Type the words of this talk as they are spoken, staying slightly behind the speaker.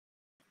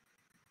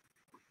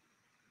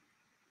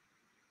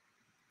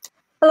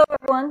Hello,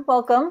 everyone.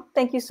 Welcome.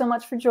 Thank you so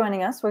much for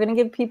joining us. We're going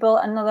to give people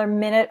another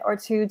minute or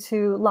two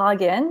to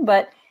log in.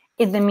 But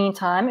in the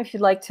meantime, if you'd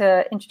like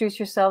to introduce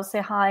yourselves,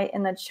 say hi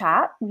in the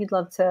chat. We'd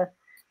love to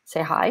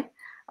say hi.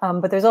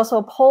 But there's also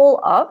a poll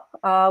up,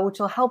 which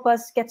will help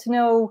us get to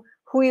know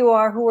who you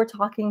are, who we're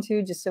talking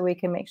to, just so we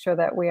can make sure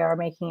that we are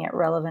making it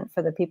relevant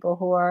for the people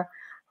who are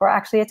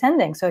actually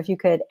attending. So if you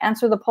could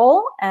answer the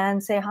poll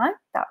and say hi,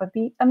 that would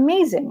be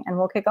amazing. And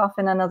we'll kick off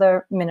in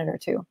another minute or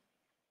two.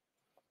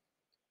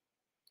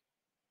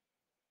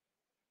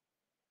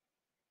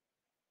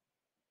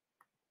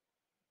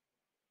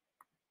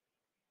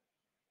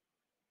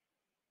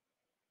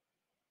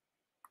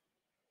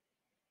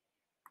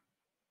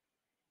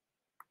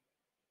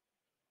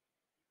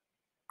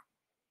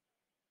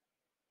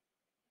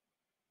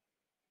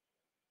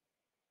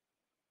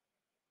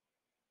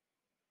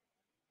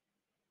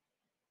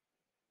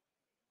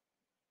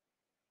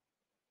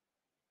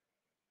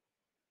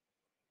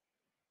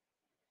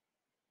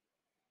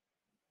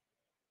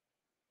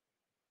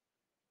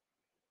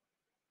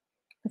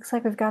 Looks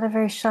like we've got a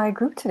very shy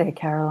group today,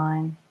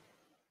 Caroline.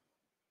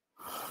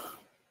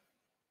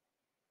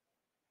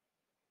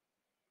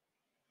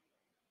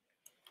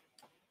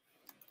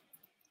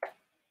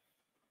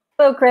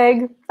 Hello,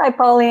 Craig. Hi,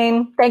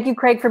 Pauline. Thank you,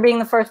 Craig, for being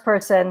the first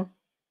person.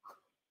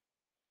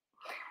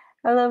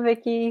 Hello,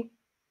 Vicky.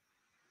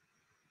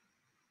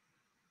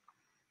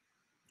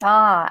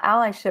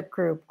 Allyship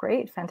group.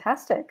 Great.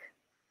 Fantastic.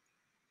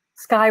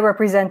 Sky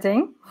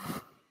representing.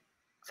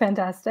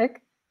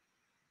 Fantastic.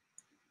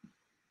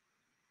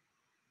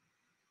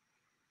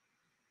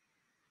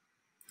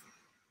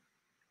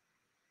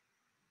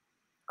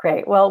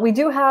 Great. Well, we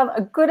do have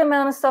a good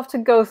amount of stuff to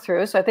go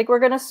through, so I think we're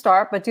going to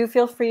start, but do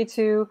feel free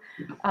to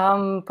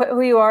put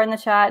who you are in the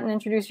chat and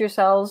introduce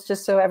yourselves,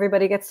 just so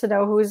everybody gets to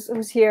know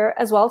who's here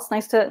as well. It's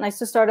nice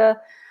to start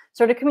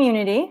a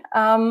community.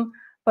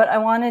 But I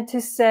wanted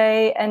to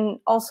say, and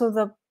also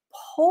the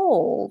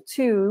poll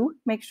too,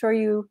 make sure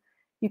you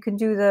can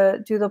do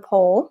the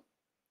poll.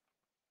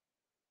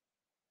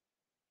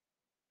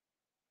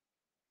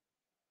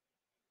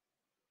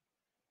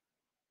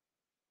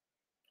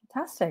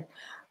 Fantastic.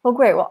 Well,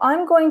 great. Well,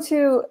 I'm going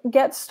to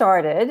get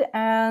started.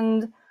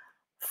 And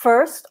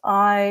first,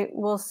 I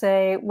will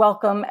say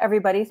welcome,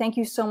 everybody. Thank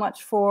you so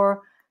much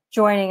for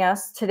joining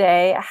us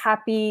today.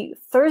 Happy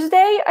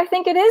Thursday, I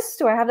think it is.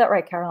 Do I have that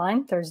right,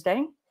 Caroline?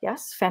 Thursday.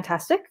 Yes.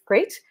 Fantastic.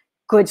 Great.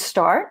 Good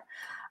start.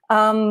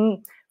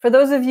 For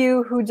those of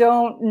you who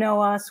don't know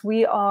us,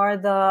 we are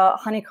the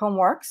Honeycomb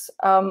Works.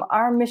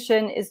 Our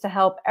mission is to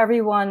help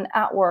everyone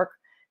at work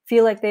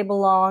feel like they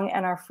belong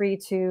and are free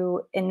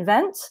to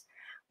invent.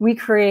 We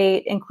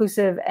create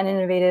inclusive and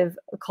innovative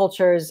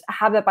cultures,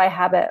 habit by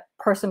habit,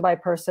 person by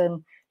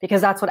person, because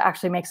that's what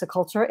actually makes a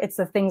culture. It's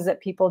the things that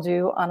people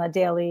do on a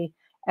daily,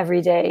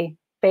 everyday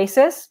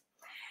basis.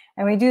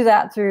 And we do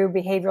that through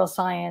behavioral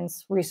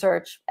science,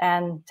 research,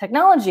 and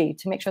technology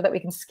to make sure that we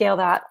can scale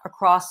that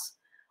across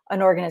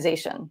an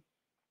organization.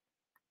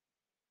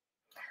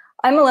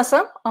 I'm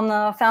Melissa. I'm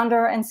the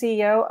founder and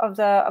CEO of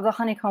the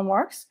Honeycomb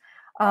Works.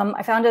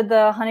 I founded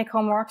the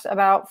Honeycomb Works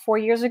about 4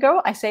 years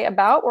ago. I say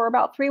about, we're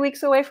about 3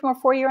 weeks away from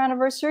our 4-year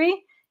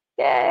anniversary.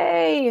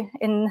 Yay!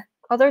 In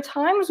other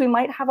times, we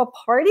might have a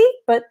party,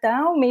 but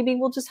now maybe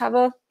we'll just have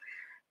a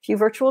few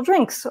virtual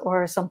drinks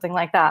or something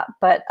like that.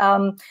 But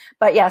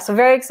yeah, so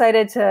very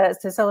excited to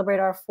celebrate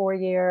our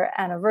 4-year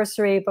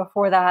anniversary.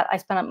 Before that, I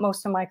spent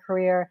most of my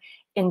career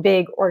in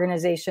big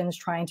organizations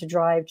trying to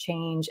drive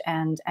change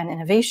and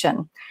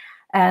innovation.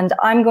 And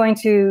I'm going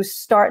to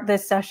start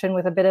this session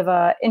with a bit of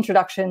an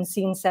introduction,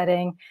 scene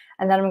setting,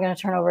 and then I'm going to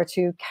turn over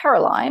to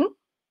Caroline.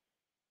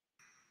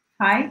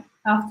 Hi,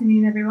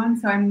 afternoon, everyone.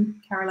 So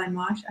I'm Caroline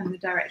Marsh. I'm the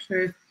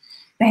Director of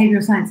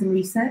Behavioral Science and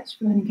Research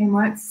for Honeycomb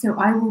Works. So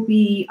I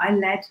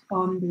led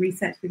on the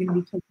research we're going to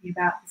be talking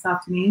about this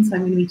afternoon. So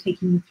I'm going to be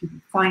taking you through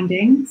the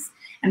findings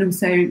and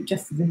also,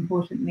 just as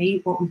importantly,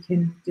 what we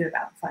can do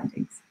about the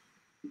findings.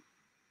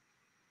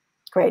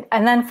 Great.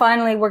 And then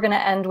finally, we're going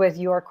to end with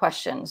your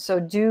questions. So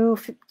do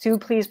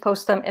please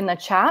post them in the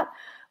chat.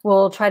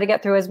 We'll try to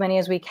get through as many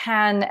as we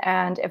can.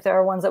 And if there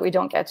are ones that we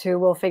don't get to,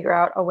 we'll figure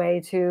out a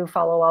way to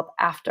follow up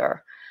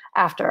after.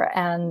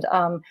 And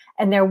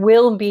there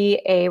will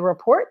be a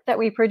report that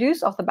we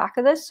produce off the back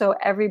of this. So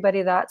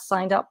everybody that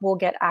signed up will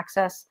get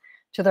access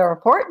to the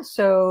report.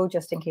 So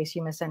just in case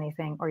you miss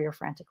anything or you're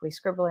frantically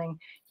scribbling,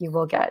 you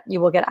will get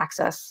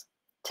access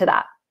to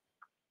that.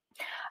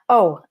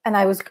 Oh, and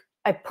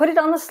I put it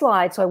on the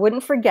slide so I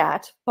wouldn't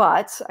forget,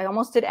 but I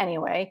almost did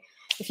anyway.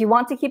 If you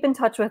want to keep in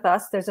touch with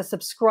us, there's a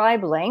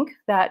subscribe link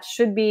that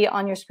should be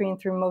on your screen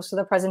through most of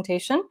the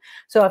presentation.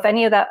 So if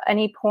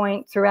any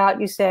point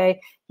throughout you say,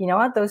 you know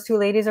what, those two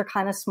ladies are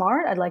kind of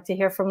smart, I'd like to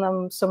hear from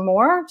them some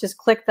more, just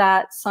click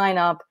that, sign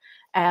up,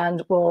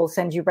 and we'll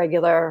send you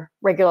regular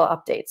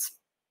updates.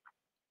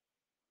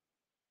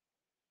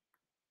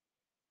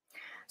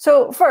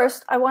 So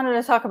first, I wanted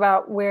to talk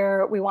about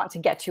where we want to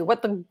get to,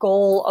 what the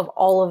goal of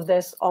all of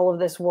this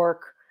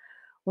work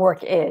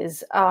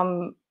is,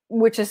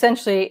 which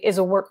essentially is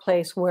a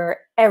workplace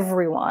where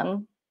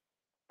everyone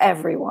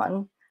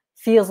everyone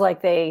feels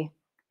like they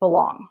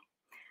belong.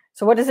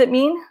 So what does it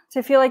mean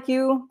to feel like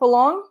you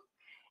belong?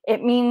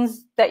 It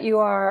means that you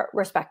are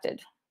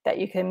respected, that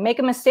you can make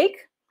a mistake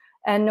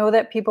and know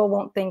that people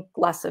won't think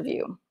less of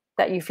you,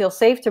 that you feel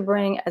safe to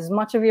bring as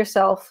much of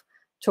yourself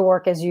to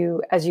work as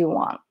you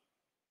want.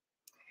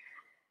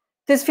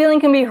 This feeling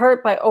can be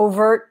hurt by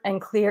overt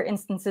and clear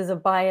instances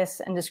of bias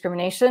and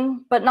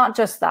discrimination, but not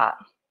just that.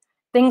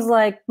 Things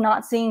like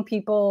not seeing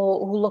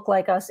people who look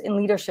like us in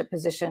leadership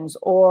positions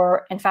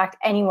or, in fact,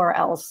 anywhere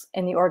else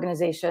in the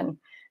organization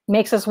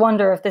makes us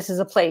wonder if this is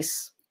a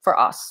place for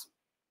us.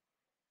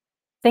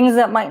 Things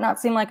that might not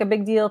seem like a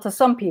big deal to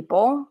some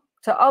people,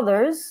 to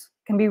others,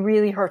 can be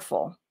really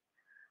hurtful.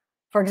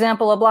 For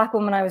example, a Black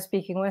woman I was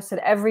speaking with said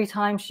every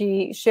time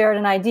she shared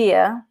an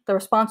idea, the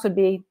response would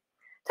be,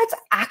 "That's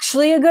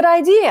actually a good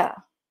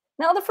idea."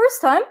 Now, the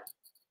first time,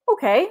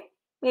 okay,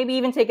 maybe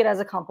even take it as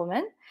a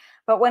compliment.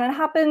 But when it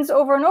happens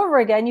over and over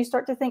again, you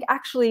start to think,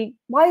 actually,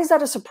 why is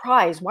that a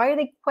surprise? Why are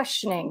they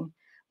questioning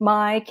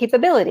my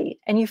capability?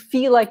 And you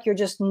feel like you're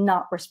just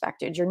not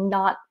respected. You're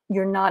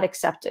not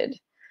accepted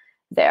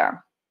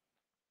there.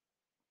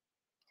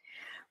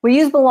 We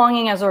use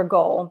belonging as our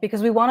goal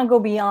because we want to go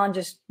beyond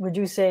just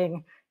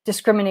reducing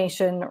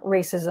discrimination,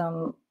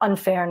 racism,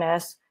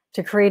 unfairness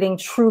to creating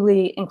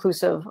truly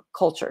inclusive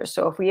cultures.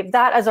 So if we have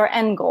that as our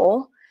end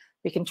goal,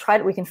 we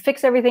can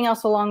fix everything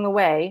else along the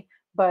way,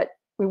 but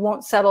we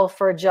won't settle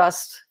for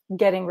just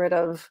getting rid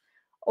of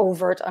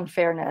overt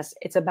unfairness.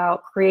 It's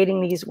about creating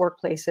these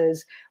workplaces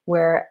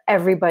where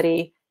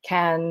everybody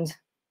can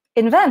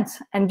invent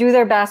and do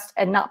their best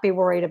and not be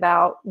worried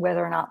about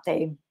whether or not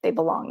they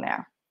belong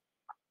there.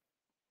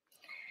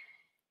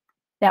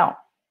 Now,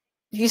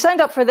 if you signed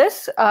up for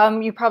this,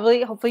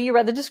 hopefully you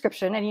read the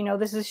description and you know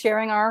this is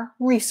sharing our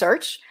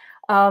research.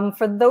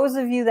 For those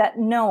of you that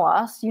know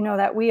us, you know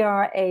that we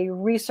are a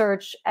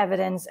research,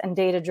 evidence, and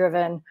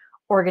data-driven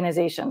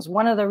organizations.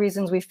 One of the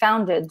reasons we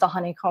founded the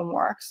Honeycomb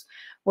Works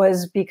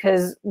was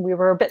because we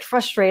were a bit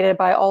frustrated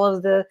by all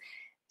of the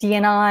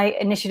D&I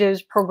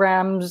initiatives,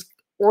 programs,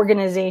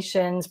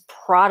 organizations,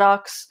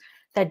 products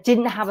that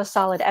didn't have a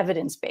solid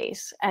evidence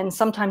base and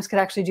sometimes could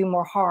actually do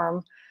more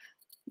harm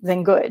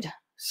than good.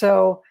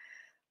 So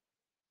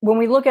when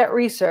we look at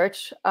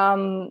research,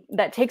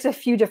 that takes a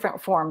few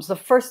different forms. The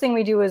first thing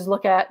we do is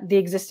look at the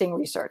existing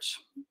research,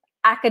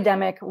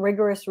 academic,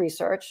 rigorous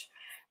research.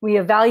 We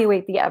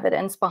evaluate the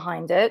evidence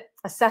behind it,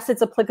 assess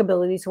its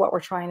applicability to what we're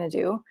trying to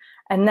do,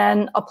 and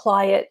then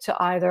apply it to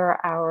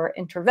either our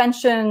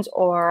interventions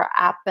or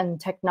app and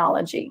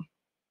technology.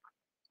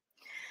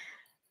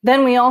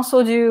 Then we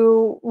also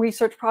do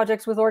research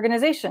projects with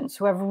organizations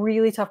who have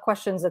really tough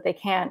questions that they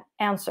can't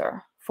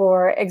answer.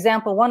 For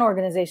example, one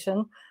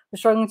organization was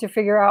struggling to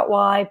figure out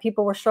why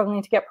people were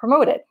struggling to get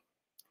promoted.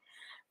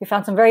 We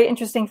found some very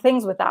interesting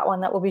things with that one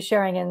that we'll be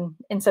sharing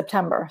in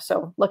September.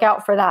 So look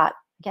out for that.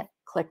 Again,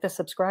 click the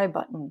subscribe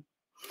button.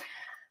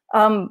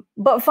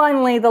 But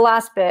finally, the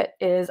last bit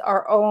is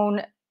our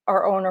own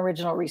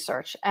original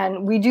research.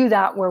 And we do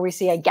that where we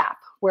see a gap,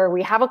 where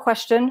we have a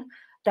question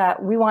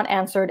that we want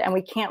answered and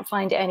we can't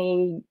find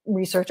any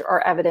research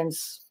or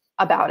evidence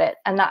about it.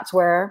 And that's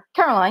where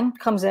Caroline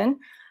comes in,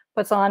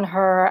 puts on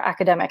her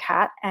academic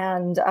hat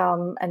and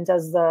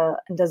does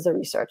the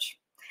research.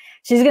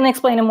 She's going to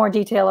explain in more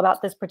detail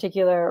about this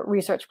particular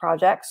research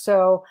project,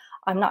 so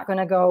I'm not going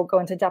to go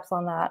into depth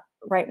on that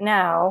right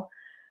now.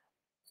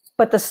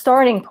 But the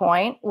starting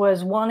point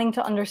was wanting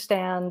to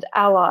understand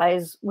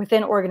allies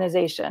within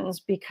organizations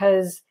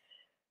because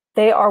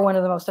they are one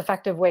of the most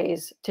effective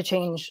ways to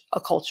change a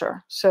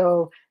culture.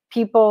 So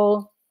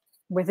people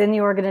within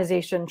the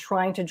organization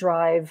trying to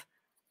drive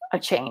a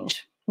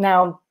change.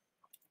 Now,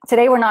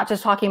 today we're not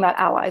just talking about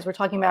allies, we're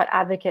talking about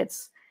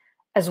advocates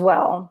as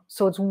well.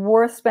 So it's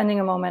worth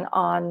spending a moment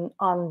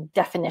on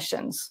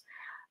definitions.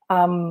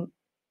 An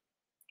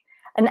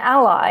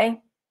ally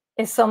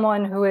is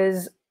someone who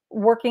is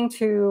working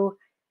to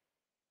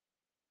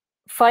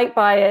fight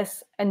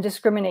bias and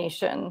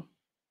discrimination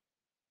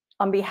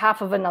on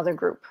behalf of another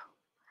group.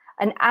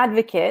 An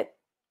advocate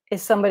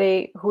is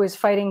somebody who is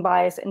fighting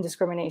bias and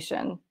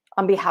discrimination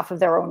on behalf of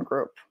their own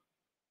group.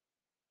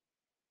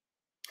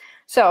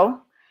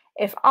 So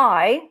if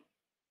I,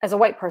 as a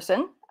white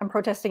person, am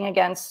protesting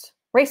against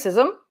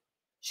racism,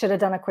 should have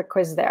done a quick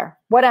quiz there.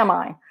 What am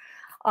I?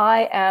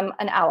 I am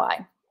an ally.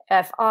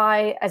 If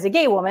I, as a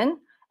gay woman,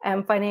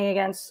 am fighting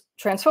against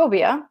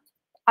transphobia,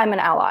 I'm an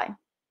ally.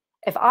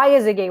 If I,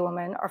 as a gay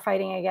woman, are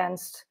fighting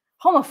against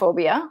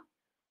homophobia,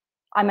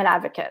 I'm an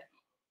advocate.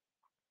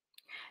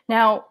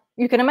 Now,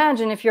 you can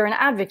imagine if you're an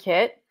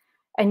advocate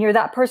and you're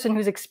that person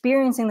who's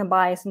experiencing the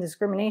bias and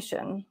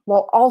discrimination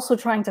while also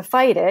trying to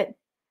fight it,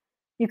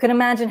 you can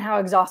imagine how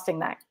exhausting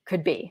that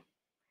could be.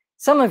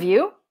 Some of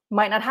you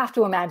might not have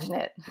to imagine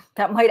it.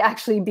 That might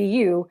actually be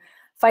you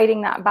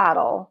fighting that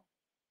battle,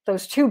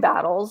 those two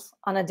battles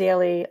on a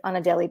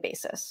daily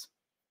basis.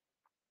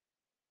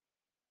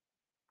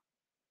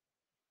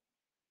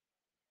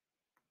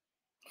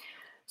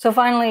 So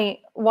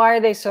finally, why are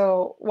they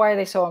so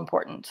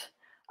important?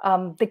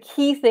 The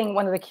key thing,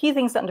 one of the key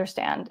things to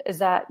understand is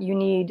that you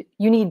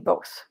need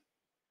both.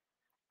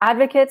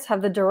 Advocates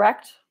have the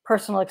direct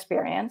personal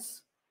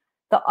experience,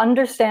 the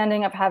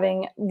understanding of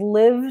having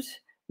lived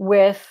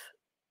with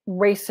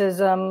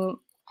racism,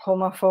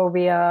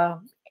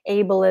 homophobia,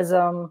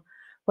 ableism,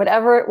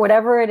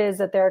 whatever it is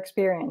that they're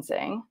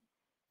experiencing.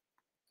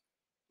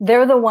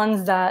 They're the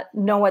ones that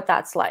know what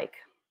that's like.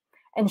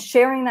 And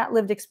sharing that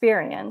lived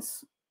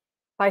experience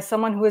by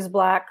someone who is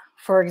Black,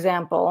 for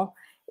example,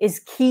 is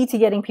key to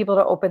getting people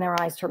to open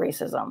their eyes to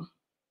racism.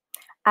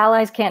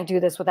 Allies can't do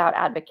this without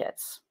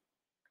advocates.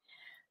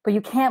 But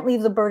you can't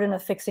leave the burden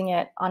of fixing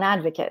it on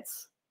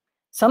advocates.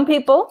 Some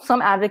people,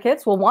 some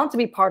advocates will want to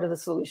be part of the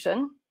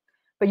solution,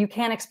 but you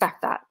can't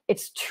expect that.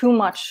 It's too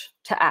much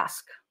to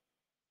ask.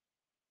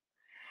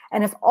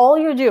 And if all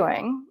you're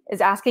doing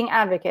is asking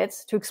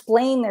advocates to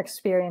explain their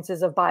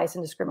experiences of bias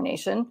and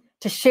discrimination,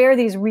 to share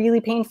these really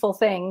painful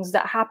things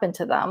that happen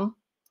to them,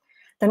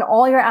 then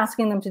all you're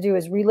asking them to do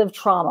is relive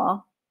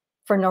trauma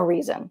for no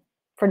reason,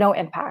 for no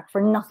impact, for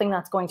nothing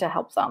that's going to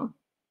help them.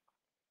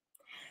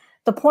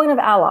 The point of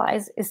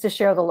allies is to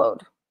share the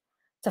load,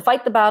 to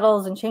fight the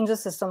battles and change the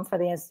system from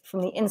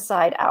the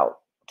inside out,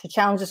 to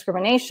challenge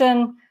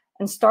discrimination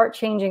and start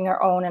changing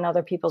their own and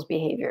other people's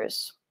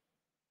behaviors.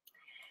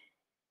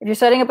 If you're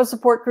setting up a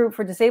support group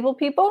for disabled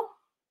people,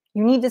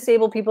 you need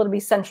disabled people to be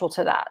central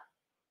to that.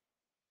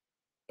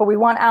 But we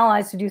want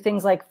allies to do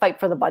things like fight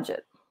for the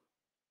budget.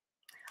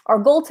 Our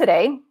goal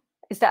today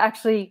is to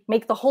actually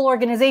make the whole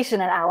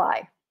organization an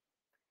ally,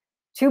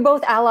 to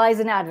both allies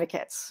and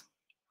advocates.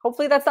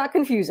 Hopefully that's not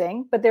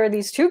confusing, but there are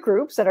these two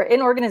groups that are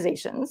in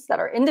organizations, that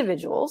are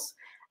individuals,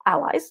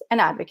 allies and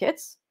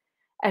advocates,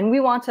 and we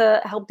want to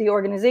help the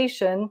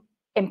organization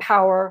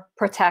empower,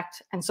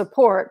 protect, and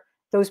support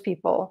those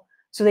people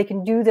so they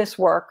can do this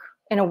work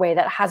in a way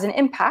that has an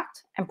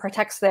impact and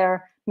protects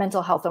their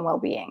mental health and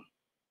well-being.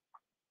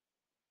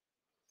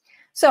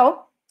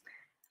 So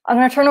I'm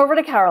going to turn over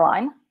to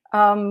Caroline,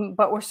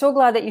 but we're so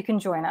glad that you can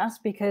join us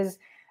because,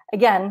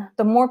 again,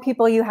 the more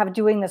people you have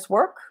doing this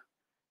work,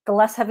 the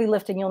less heavy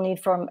lifting you'll need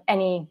from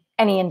any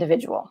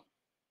individual.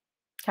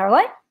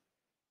 Caroline?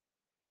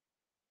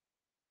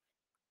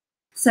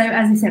 So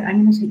as I said,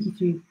 I'm going to take you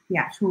through the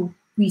actual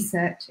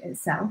research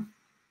itself.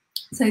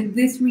 So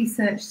this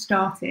research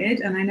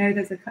started, and I know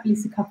there's at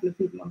least a couple of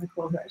people on the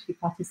call who actually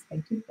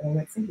participated, but I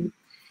won't say who.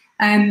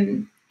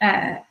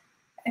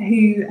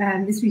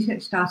 This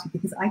research started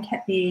because I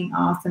kept being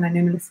asked, and I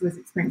know Melissa was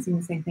experiencing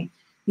the same thing,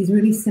 these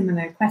really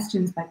similar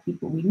questions by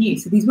people we knew.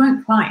 So these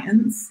weren't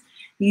clients.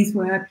 These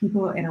were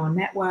people in our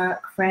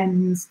network,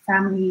 friends,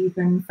 family,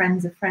 even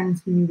friends of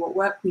friends who knew what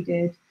work we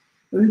did.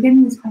 But we were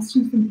getting these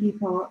questions from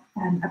people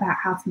about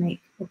how to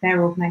make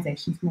their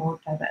organizations more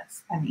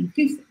diverse and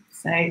inclusive.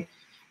 So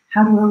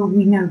how do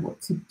we know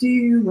what to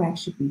do? Where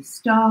should we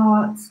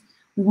start?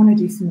 We want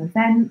to do some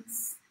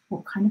events.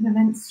 What kind of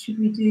events should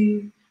we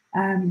do?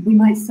 We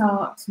might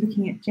start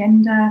looking at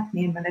gender.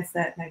 Me and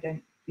Melissa, no,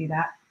 don't do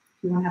that.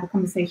 If you want to have a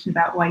conversation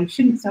about why you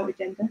shouldn't start with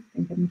gender,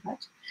 then get in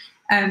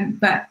touch.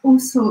 But all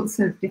sorts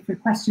of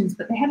different questions,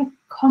 but they had a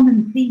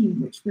common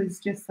theme, which was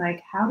just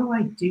like, how do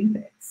I do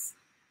this?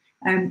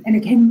 And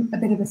it became a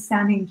bit of a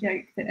standing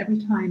joke that every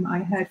time I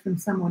heard from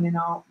someone in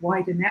our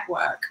wider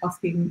network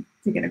asking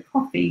to get a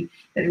coffee,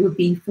 that it would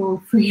be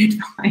for free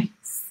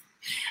advice.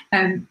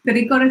 But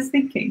it got us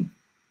thinking.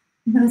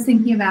 It got us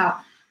thinking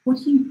about, what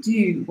do you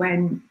do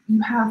when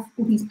you have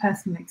all these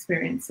personal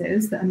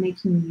experiences that are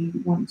making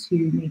you want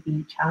to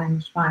maybe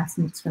challenge bias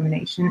and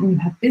discrimination, and you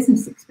have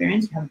business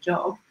experience, you have a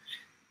job,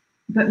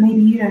 but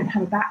maybe you don't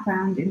have a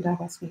background in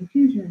diversity and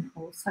inclusion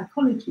or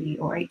psychology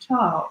or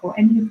HR or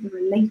any of the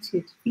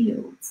related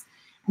fields,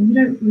 and you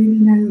don't really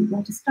know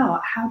where to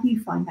start. How do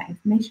you find that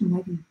information?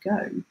 Where do you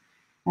go?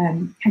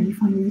 How do you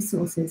find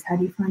resources? How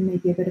do you find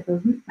maybe a bit of a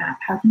route map?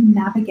 How do you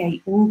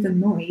navigate all the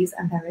noise,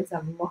 and there is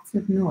a lot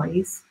of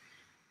noise,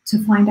 to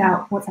find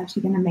out what's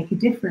actually going to make a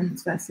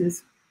difference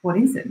versus what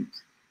isn't?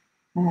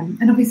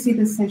 And obviously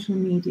there's social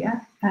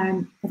media,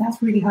 but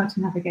that's really hard to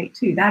navigate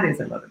too. That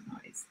is a lot of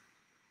noise.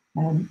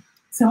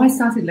 So I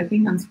started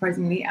looking,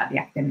 unsurprisingly, at the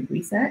academic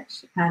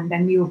research and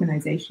then the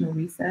organizational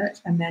research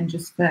and then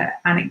just the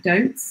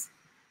anecdotes.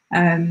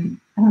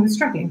 And I was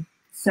struggling.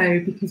 So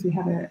because we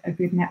have a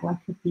good network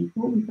of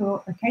people, we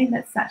thought, okay,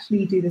 let's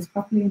actually do this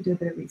properly and do a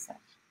bit of research.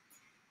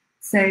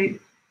 So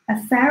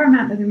a fair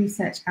amount of the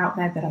research out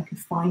there that I could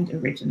find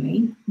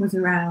originally was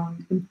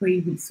around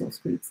employee resource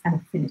groups and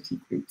affinity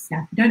groups.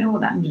 Now, if you don't know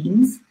what that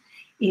means,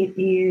 it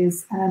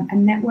is a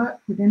network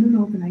within an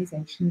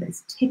organization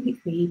that's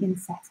typically been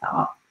set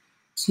up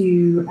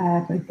to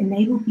both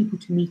enable people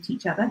to meet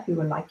each other who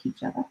are like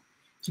each other,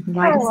 to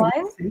provide a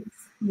safe space.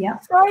 Yeah.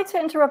 Sorry to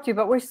interrupt you,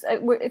 but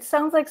it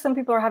sounds like some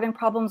people are having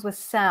problems with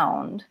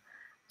sound.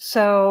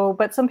 So,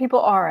 but some people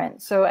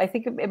aren't. So I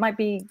think it might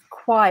be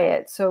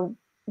quiet. So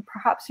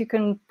perhaps you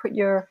can put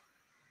your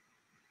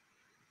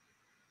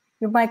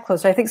mic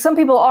closer. I think some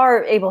people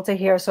are able to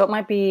hear, so it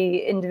might be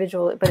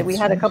individual, but we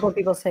had a couple of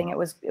people saying it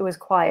was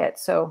quiet.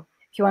 So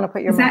if you want to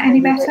put your mic. Is that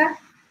any better?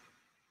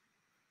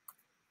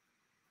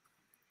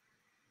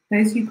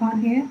 Those who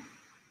can't hear?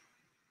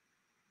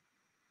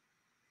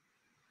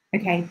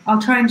 Okay,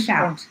 I'll try and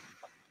shout.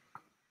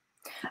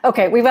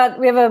 Okay, we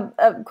have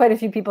quite a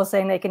few people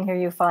saying they can hear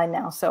you fine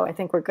now, so I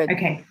think we're good.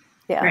 Okay,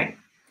 yeah,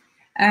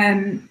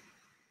 great.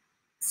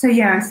 So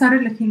yeah, I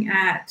started looking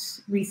at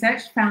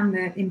research, found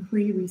that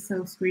employee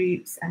resource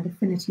groups and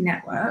affinity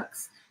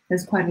networks,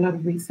 there's quite a lot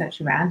of research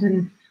around.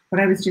 And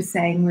what I was just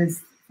saying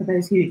was, for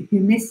those who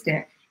missed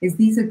it, is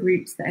these are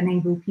groups that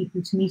enable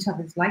people to meet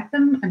others like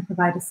them and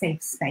provide a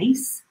safe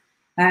space,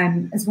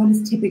 as well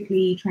as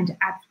typically trying to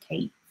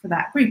advocate for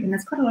that group. And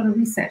there's quite a lot of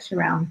research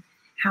around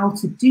how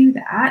to do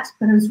that,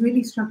 but I was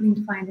really struggling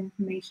to find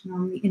information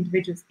on the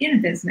individuals in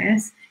a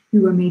business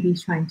who were maybe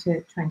trying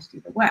to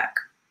do the work.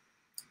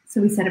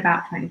 So we set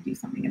about trying to do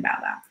something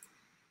about that.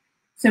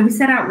 So we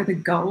set out with a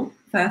goal,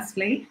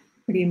 firstly,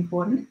 pretty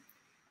important.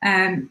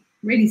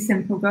 Really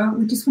simple goal.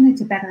 We just wanted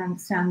to better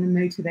understand the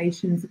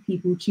motivations of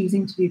people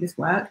choosing to do this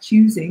work,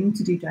 choosing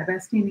to do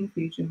diversity and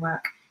inclusion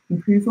work,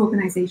 improve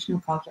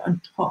organizational culture on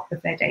top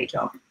of their day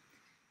job,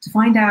 to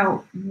find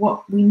out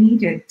what we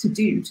needed to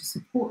do to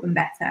support them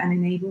better and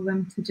enable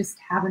them to just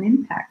have an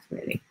impact,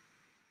 really.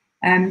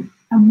 And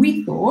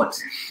we thought,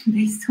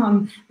 based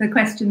on the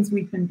questions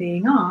we've been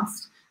being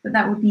asked,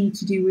 that would be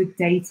to do with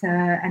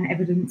data and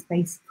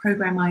evidence-based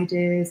program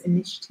ideas,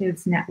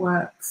 initiatives,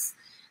 networks,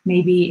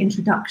 maybe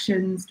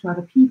introductions to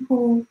other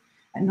people,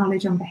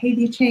 knowledge on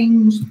behavior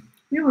change.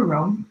 We were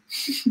wrong.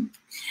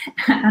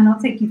 And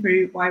I'll take you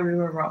through why we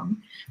were wrong.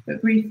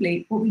 But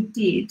briefly, what we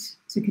did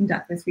to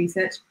conduct this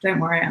research, don't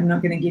worry, I'm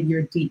not going to give you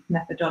a deep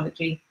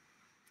methodology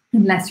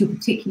unless you're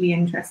particularly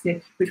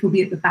interested, which will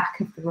be at the back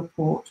of the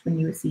report when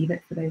you receive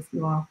it for those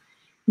who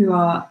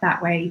are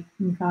that way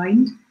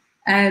inclined.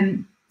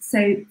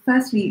 So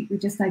firstly, we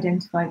just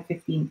identified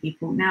 15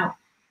 people. Now,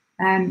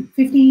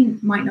 15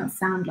 might not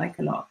sound like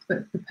a lot,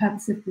 but the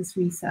purpose of this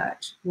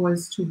research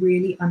was to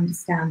really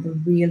understand the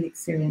real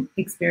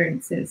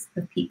experiences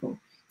of people.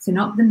 So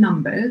not the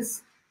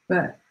numbers,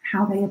 but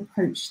how they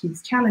approach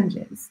these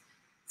challenges.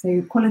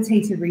 So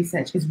qualitative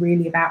research is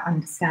really about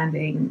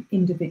understanding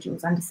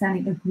individuals,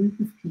 understanding a group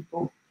of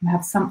people who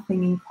have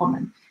something in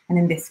common. And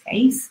in this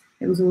case,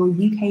 it was all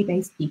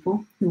UK-based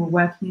people who were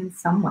working in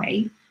some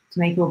way to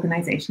make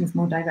organizations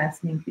more diverse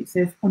and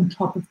inclusive on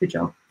top of the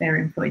job they're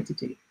employed to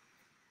do.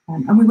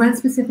 And we weren't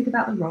specific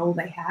about the role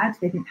they had.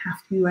 They didn't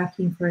have to be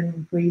working for an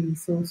employee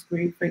resource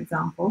group, for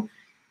example.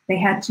 They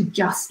had to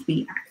just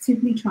be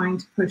actively trying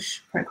to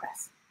push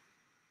progress.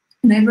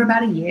 And over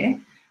about a year,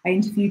 I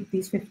interviewed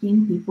these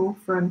 15 people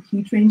from a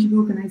huge range of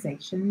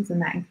organizations,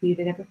 and that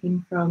included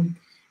everything from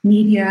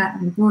media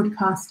and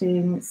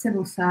broadcasting,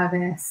 civil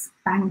service,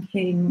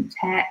 banking,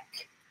 tech,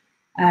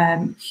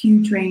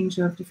 huge range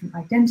of different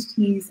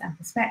identities and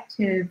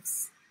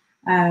perspectives.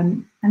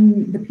 And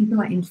the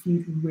people I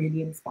interviewed were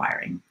really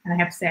inspiring. And I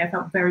have to say, I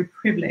felt very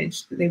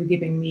privileged that they were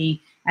giving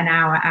me an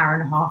hour, hour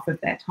and a half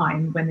of their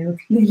time when they were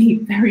clearly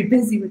very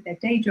busy with their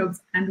day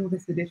jobs and all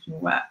this additional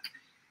work.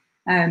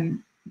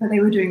 But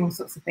they were doing all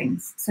sorts of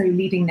things. So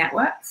leading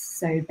networks,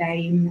 so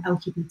BAME,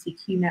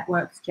 LGBTQ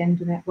networks,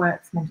 gender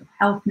networks, mental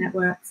health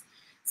networks.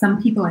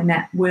 Some people I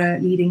met were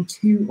leading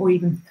 2 or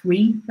even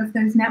 3 of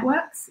those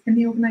networks in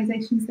the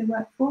organizations they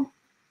work for.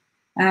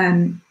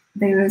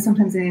 They were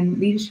sometimes in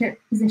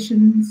leadership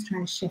positions,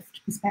 trying to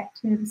shift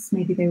perspectives.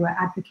 Maybe they were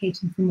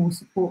advocating for more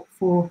support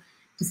for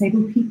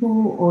disabled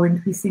people or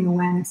increasing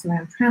awareness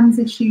around trans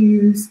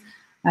issues,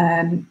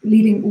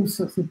 leading all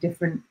sorts of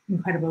different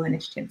incredible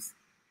initiatives.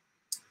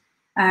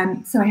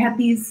 So I had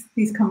these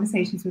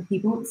conversations with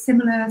people,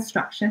 similar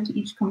structure to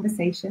each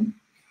conversation,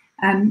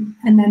 and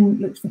then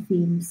looked for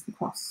themes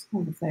across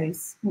all of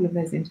those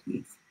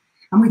interviews.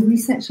 And with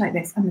research like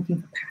this, I'm looking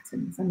for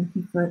patterns. I'm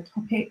looking for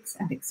topics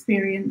and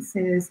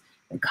experiences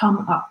that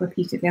come up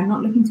repeatedly. I'm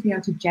not looking to be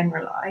able to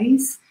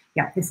generalize,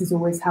 yeah, this is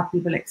always how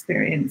people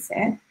experience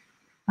it.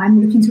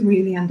 I'm looking to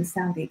really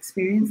understand the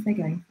experience they're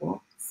going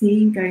through,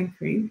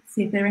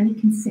 see if there are any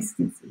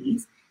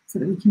consistencies so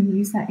that we can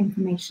use that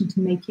information to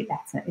make it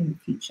better in the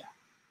future.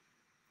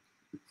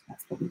 So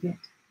that's what we did.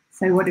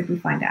 So what did we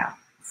find out?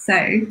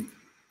 So,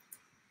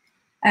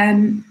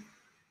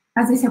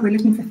 as I said, we're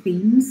looking for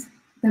themes.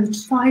 There were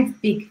just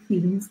 5 big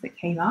themes that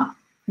came up.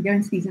 I go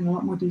into these in a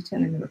lot more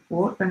detail in the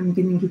report, but I'm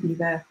going to give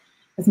you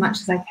as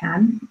much as I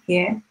can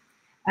here.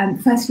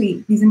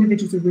 Firstly, these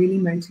individuals are really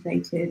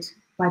motivated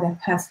by their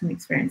personal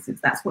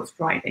experiences. That's what's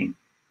driving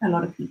a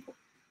lot of people.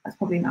 That's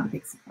probably not a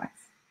big surprise.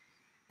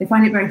 They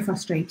find it very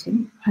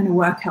frustrating trying to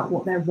work out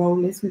what their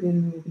role is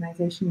within the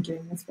organization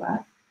doing this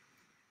work.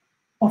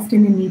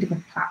 Often in need of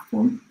a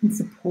platform and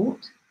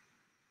support,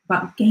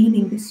 about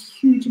gaining this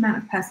huge amount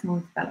of personal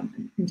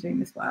development in doing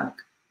this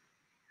work.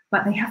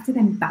 But they have to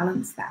then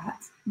balance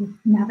that with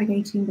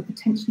navigating the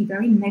potentially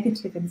very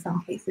negative, in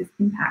some cases,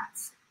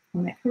 impacts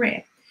on their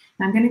career.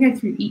 And I'm going to go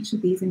through each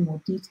of these in more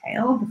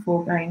detail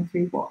before going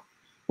through what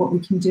we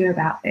can do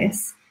about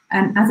this.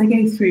 And as I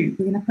go through,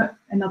 we're going to put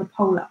another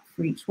poll up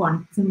for each one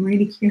because I'm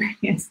really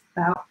curious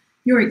about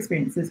your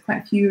experiences.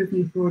 Quite a few of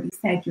you have already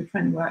said you're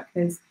trying to work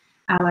as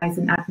allies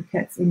and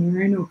advocates in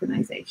your own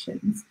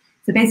organizations.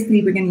 So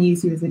basically, we're going to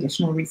use you as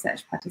additional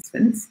research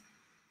participants.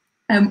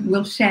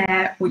 We'll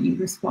share what you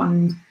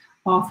respond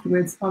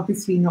afterwards,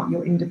 obviously not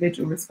your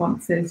individual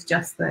responses,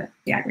 just the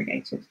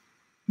aggregated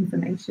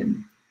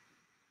information.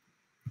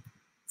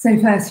 So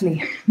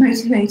firstly,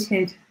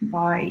 motivated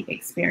by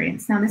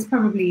experience. Now, this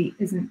probably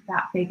isn't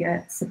that big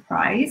a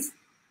surprise,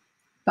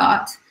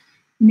 but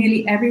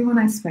nearly everyone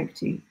I spoke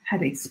to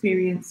had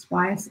experienced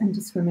bias and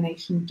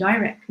discrimination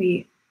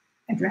directly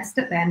addressed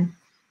at them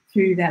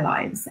through their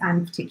lives,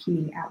 and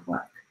particularly at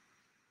work.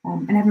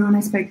 And everyone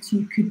I spoke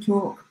to could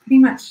talk pretty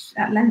much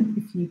at length,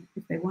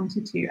 if they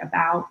wanted to,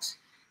 about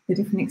the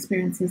different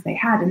experiences they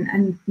had.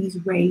 And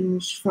these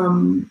range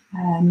from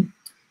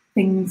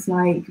things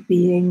like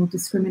being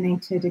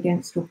discriminated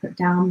against or put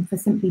down for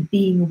simply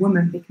being a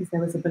woman because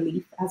there was a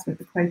belief, as with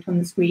the quote on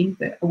the screen,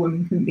 that a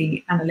woman can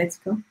be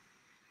analytical.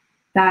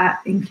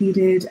 That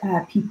included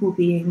people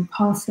being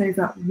passed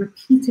over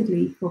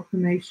repeatedly for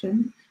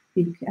promotion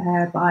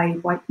by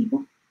white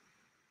people.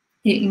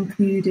 It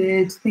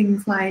included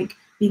things like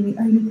being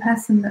the only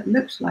person that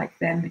looked like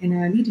them in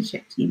a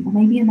leadership team, or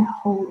maybe in the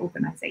whole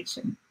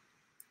organization.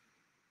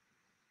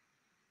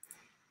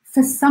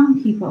 For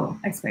some people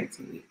I spoke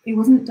to, it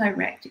wasn't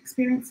direct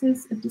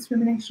experiences of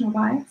discrimination or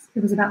bias.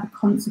 It was about the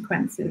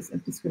consequences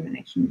of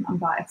discrimination and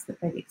bias that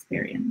they'd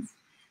experienced.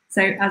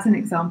 So as an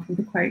example,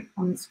 the quote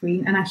on the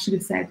screen, and I should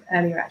have said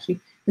earlier, actually,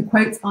 the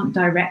quotes aren't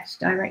direct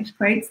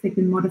quotes. They've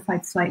been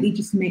modified slightly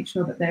just to make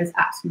sure that there's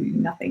absolutely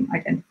nothing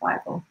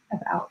identifiable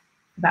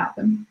about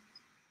them.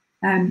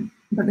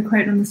 But the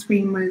quote on the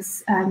screen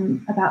was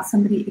about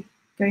somebody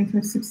going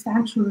through a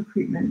substantial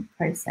recruitment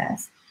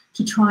process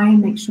to try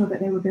and make sure that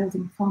they were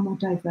building a far more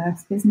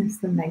diverse business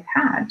than they've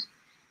had.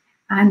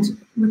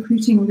 And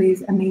recruiting all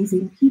these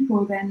amazing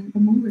people, then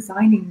them all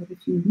resigning within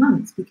a few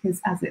months because,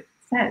 as it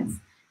says,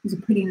 it was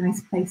a pretty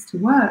nice place to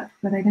work,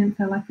 but I didn't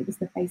feel like it was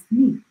the place for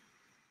me.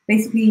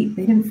 Basically,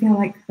 they didn't feel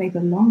like they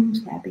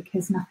belonged there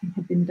because nothing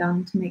had been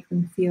done to make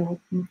them feel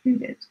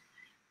included.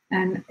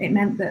 And it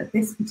meant that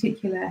this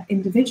particular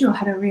individual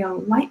had a real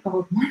light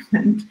bulb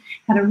moment,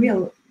 had a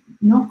real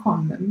knock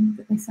on them,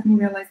 that they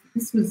suddenly realized that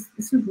this was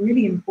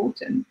really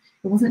important.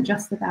 It wasn't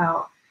just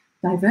about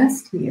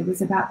diversity, it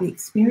was about the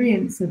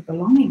experience of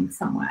belonging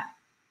somewhere.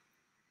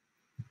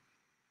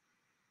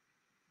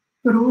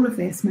 But all of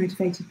this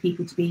motivated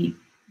people to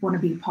want to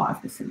be part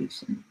of the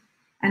solution.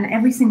 And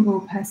every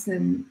single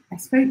person I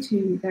spoke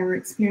to, there were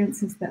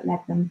experiences that led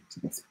them to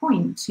this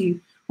point,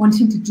 to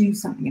wanting to do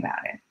something about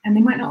it. And they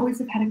might not always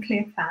have had a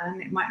clear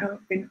plan. It might not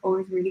have been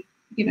always really,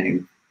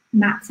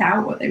 mapped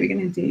out what they were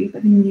going to do,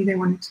 but they knew they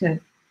wanted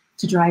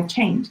to drive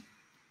change.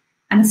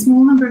 And a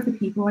small number of the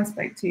people I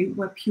spoke to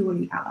were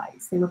purely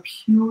allies. They were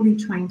purely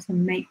trying to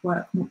make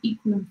work more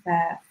equal and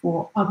fair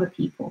for other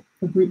people,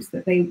 for groups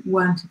that they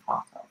weren't a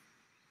part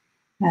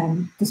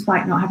of,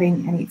 despite not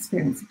having any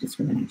experience of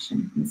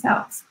discrimination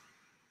themselves.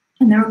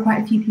 And there were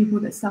quite a few people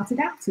that started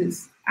out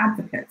as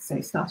advocates, so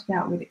started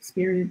out with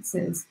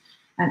experiences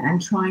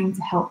and trying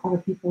to help other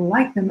people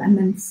like them, and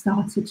then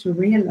started to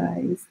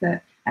realize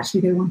that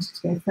actually they wanted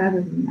to go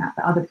further than that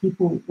other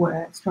people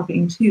were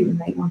struggling too, and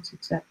they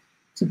wanted to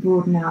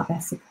broaden out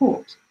their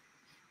support.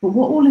 But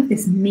what all of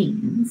this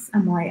means,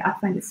 and why I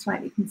find it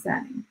slightly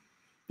concerning,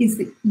 is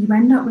that you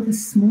end up with a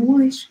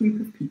smallish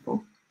group of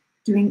people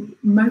doing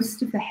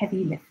most of the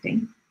heavy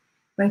lifting,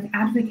 both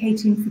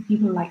advocating for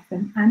people like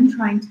them and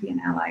trying to be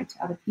an ally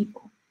to other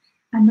people.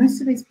 And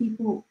most of those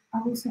people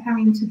are also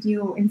having to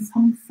deal in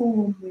some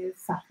form with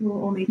subtle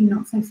or maybe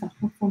not so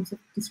subtle forms of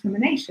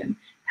discrimination.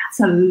 That's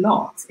a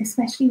lot,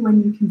 especially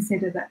when you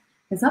consider that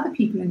there's other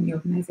people in the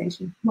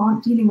organization who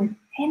aren't dealing with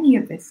any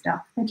of this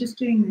stuff. They're just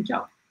doing their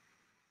job.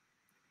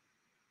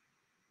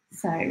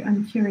 So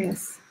I'm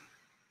curious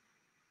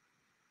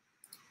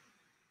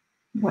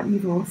what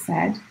you've all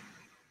said.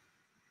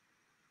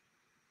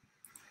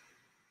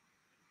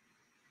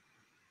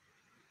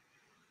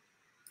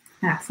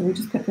 So we'll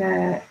just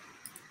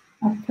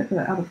I'll put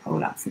the other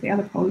poll up. So the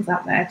other poll is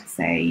up there to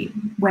say,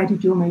 where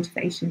did your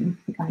motivation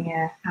for becoming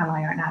an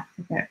ally or an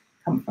advocate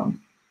come from?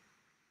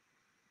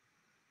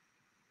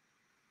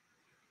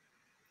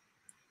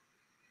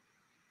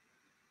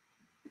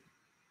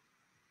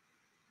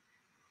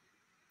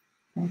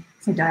 Okay,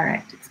 so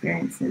direct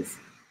experiences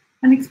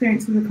and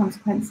experiences with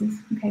consequences.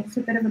 Okay, so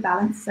a bit of a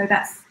balance. So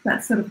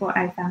that's sort of what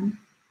I found.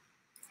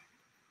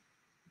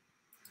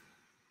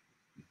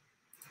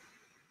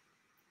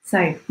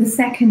 So the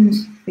second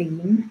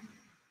theme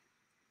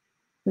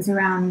was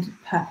around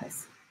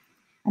purpose.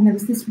 And there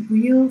was this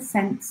real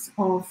sense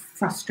of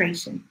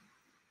frustration.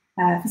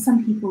 For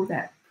some people,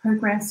 that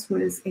progress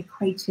was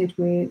equated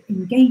with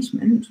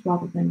engagement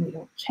rather than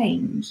real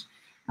change.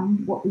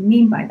 What we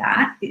mean by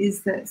that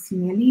is that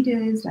senior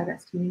leaders,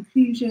 diversity and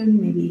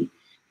inclusion, maybe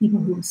people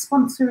who were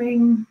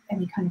sponsoring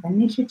any kind of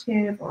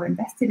initiative or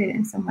invested in it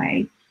in some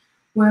way,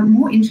 were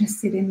more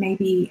interested in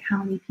maybe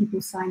how many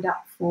people signed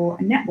up for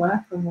a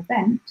network or an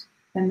event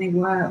than they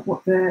were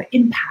what the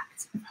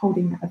impact of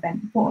holding that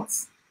event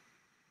was.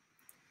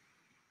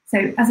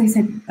 So as I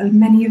said,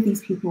 many of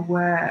these people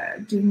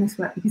were doing this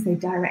work because they'd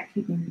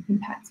directly been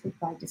impacted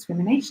by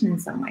discrimination in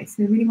some way.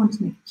 So they really wanted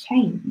to make a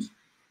change.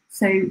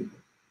 So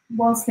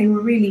whilst they were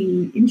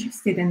really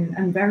interested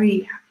and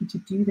very happy to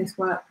do this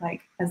work,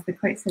 like as the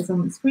quote says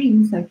on the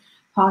screen, so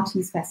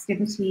parties,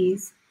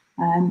 festivities,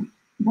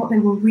 what they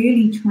were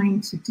really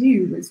trying to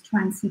do was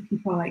try and see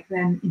people like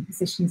them in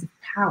positions of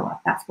power.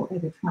 That's what they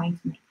were trying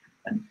to make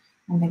happen.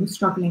 And they were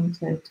struggling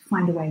to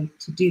find a way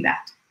to do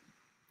that.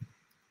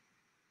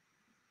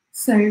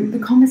 So the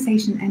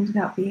conversation ended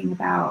up being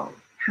about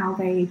how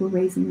they were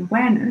raising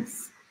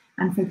awareness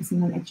and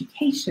focusing on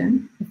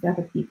education of the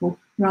other people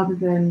rather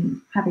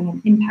than having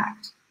an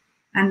impact.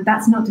 And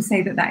that's not to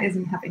say that that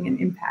isn't having an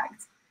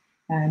impact,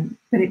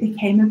 but it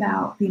became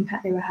about the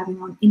impact they were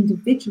having on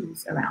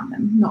individuals around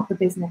them, not the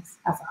business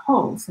as a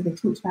whole. So they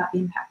talked about the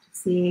impact of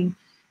seeing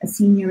a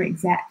senior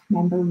exec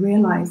member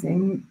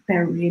realizing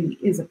there really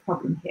is a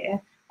problem here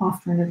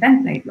after an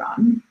event they'd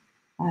run,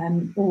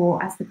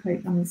 or as the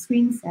quote on the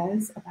screen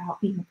says,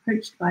 about being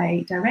approached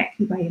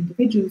directly by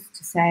individuals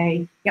to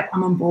say, yep,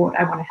 I'm on board,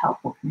 I want to help,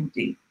 what can I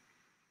do?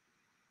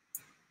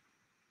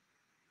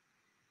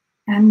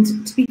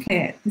 And to be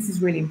clear, this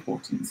is really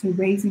important. So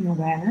raising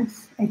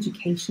awareness,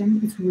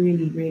 education is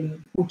really, really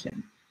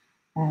important.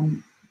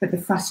 But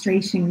the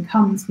frustration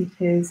comes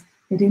because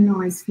they didn't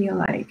always feel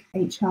like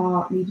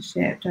HR,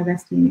 leadership,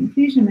 diversity and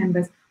inclusion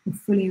members were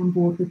fully on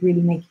board with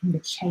really making the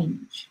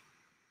change.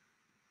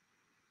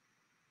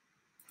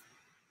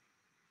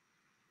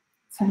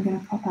 So I'm going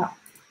to pop up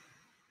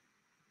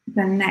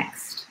the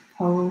next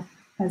poll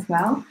as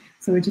well.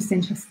 So we're just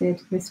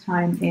interested this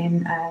time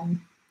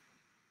in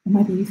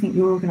whether you think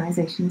your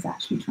organisation is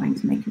actually trying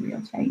to make a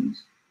real change.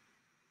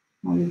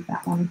 I'll leave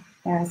that one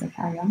there as I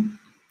carry on.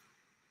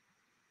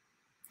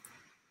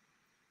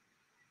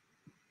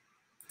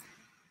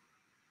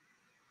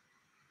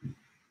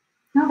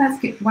 Oh, that's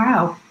good.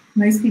 Wow.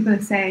 Most people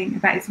are saying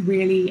that it's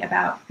really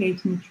about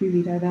creating a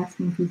truly diverse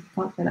and inclusive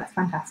culture. That's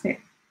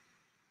fantastic.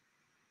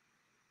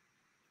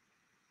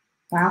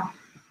 Wow.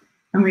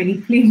 I'm really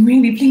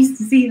pleased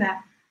to see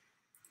that.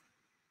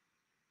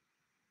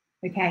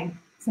 Okay,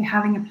 so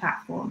having a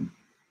platform.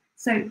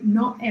 So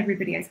not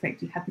everybody I spoke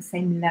to had the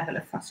same level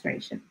of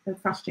frustration. The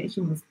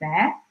frustration was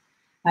there,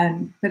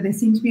 but there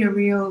seemed to be a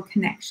real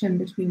connection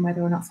between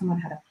whether or not someone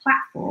had a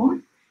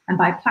platform, and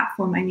by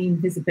platform I mean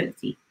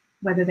visibility,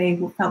 whether they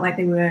felt like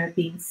they were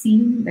being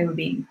seen, they were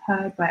being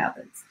heard by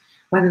others,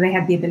 whether they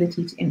had the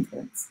ability to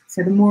influence.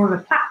 So the more of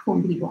a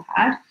platform people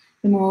had,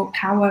 the more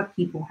power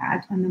people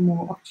had, and the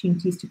more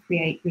opportunities to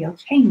create real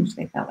change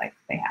they felt like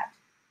they had.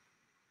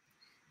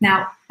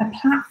 Now, a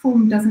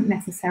platform doesn't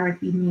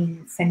necessarily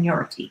mean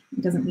seniority.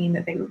 It doesn't mean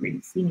that they were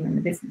really senior in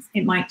the business.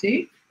 It might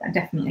do, that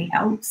definitely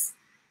helps.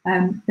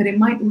 But it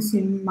might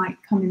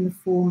come in the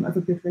form of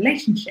a good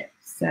relationship.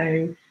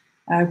 So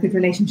a good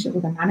relationship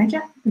with a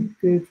manager, a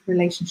good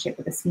relationship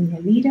with a senior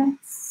leader,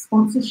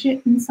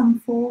 sponsorship in some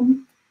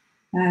form.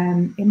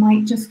 It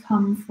might just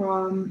come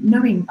from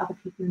knowing other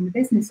people in the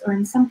business, or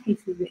in some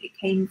cases it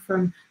came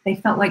from they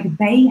felt like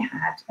they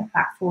had a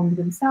platform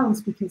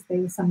themselves because they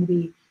were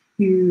somebody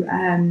who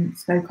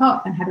spoke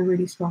up and had a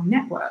really strong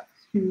network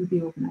through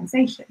the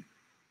organisation.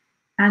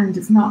 And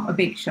it's not a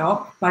big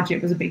shock,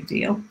 budget was a big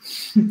deal.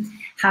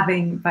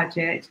 Having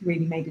budget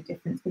really made a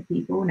difference for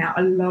people. Now,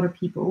 a lot of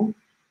people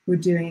were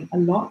doing a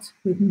lot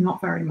with not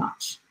very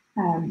much,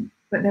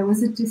 but there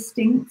was a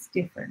distinct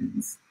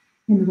difference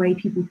in the way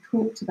people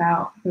talked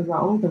about the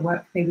role, the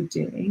work they were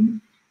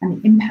doing,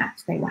 and the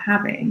impact they were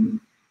having,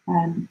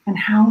 and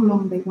how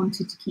long they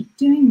wanted to keep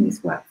doing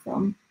this work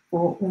for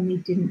when they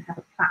didn't have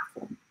a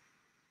platform.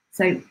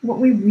 So what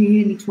we're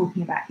really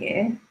talking about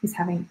here is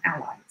having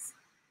allies.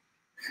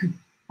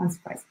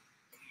 Unsurprising.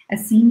 A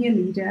senior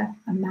leader,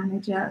 a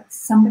manager,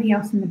 somebody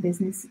else in the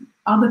business,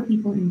 other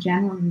people in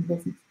general in the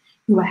business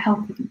who are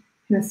helping,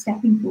 who are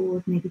stepping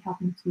forward, maybe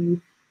helping to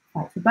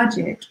fight for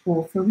budget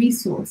or for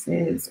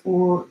resources,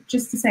 or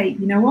just to say,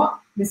 you know what,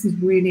 this is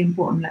really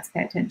important, let's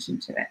pay attention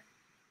to it.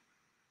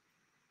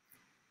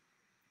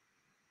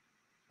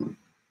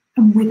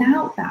 And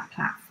without that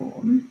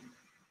platform,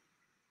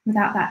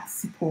 without that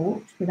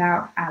support,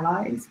 without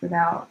allies,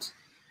 without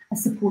a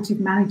supportive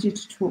manager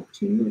to talk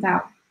to,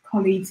 without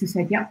colleagues who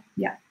said, yep,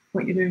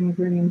 what you're doing is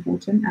really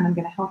important and I'm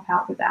going to help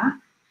out with that,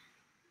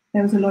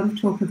 there was a lot of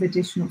talk of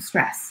additional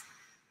stress,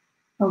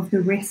 of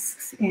the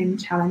risks in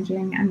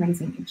challenging and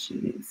raising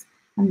issues,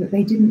 and that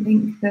they didn't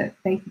think that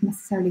they could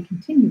necessarily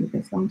continue with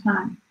this long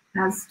time.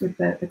 As with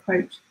the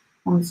quote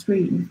on the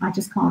screen, I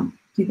just can't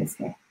do this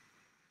here.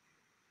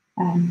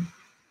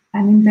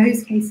 And in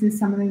those cases,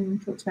 some of them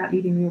talked about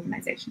leaving the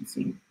organisation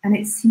soon. And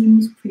it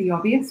seems pretty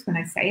obvious when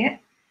I say it,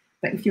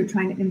 but if you're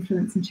trying to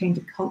influence and change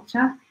a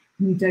culture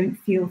and you don't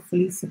feel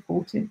fully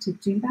supported to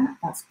do that,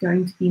 that's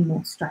going to be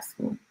more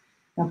stressful.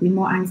 There'll be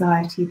more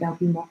anxiety, there'll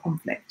be more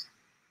conflict.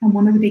 And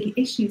one of the big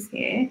issues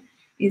here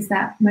is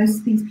that most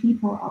of these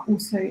people are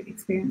also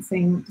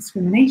experiencing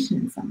discrimination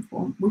in some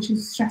form, which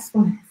is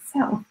stressful in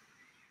itself.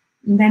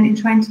 And then in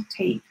trying to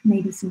take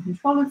maybe some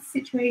control of the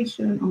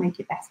situation or make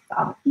it better for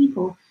other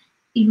people,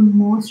 even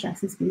more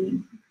stress is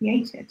being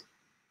created.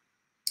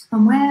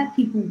 And where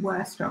people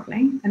were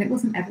struggling, and it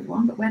wasn't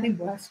everyone, but where they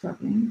were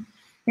struggling,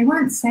 they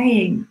weren't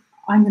saying,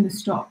 I'm going to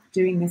stop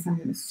doing this, I'm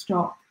going to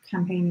stop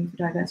campaigning for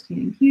diversity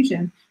and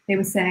inclusion. They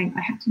were saying,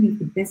 I have to leave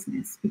the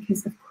business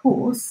because, of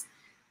course,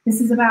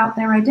 this is about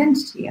their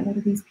identity. A lot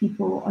of these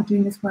people are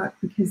doing this work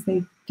because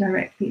they've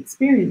directly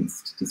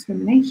experienced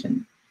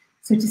discrimination.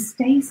 So to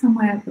stay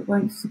somewhere that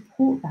won't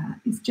support that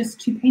is just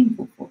too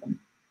painful for them.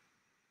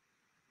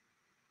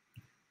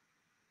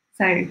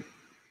 So,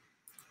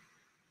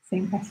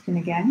 same question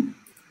again.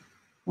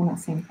 Well, not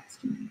same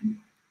question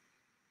again.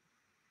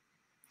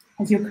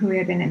 Has your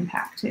career been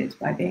impacted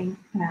by being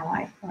an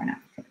ally or an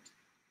advocate?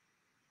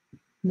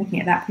 Looking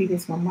at that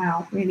previous one,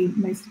 wow, really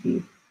most of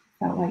you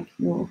felt like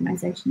your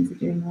organisations are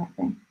doing the right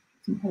thing.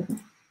 It's incredible.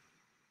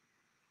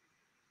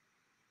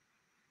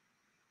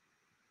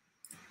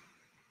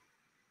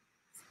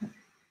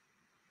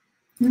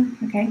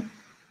 Okay.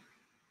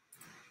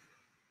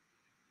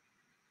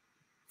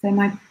 So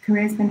my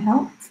career's been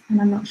helped,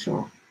 and I'm not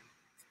sure.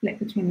 Split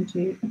between the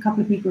two. A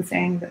couple of people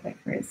saying that their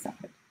careers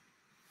suffered.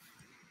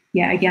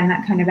 Yeah, again,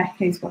 that kind of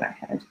echoes what I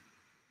heard.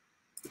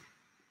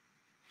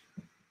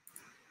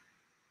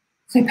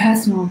 So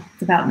personal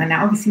development.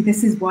 Now, obviously,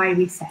 this is why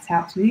we set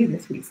out to do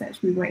this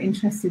research. We were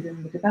interested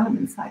in the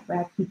development side,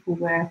 where people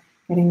were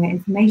getting the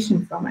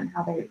information from and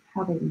how they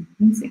were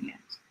using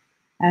it.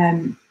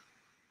 And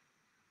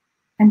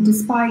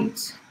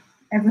despite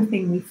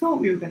everything we thought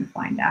we were going to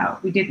find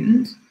out, we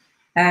didn't.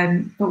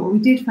 But what we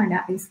did find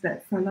out is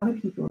that for a lot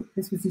of people,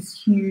 this was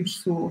this huge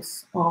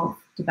source of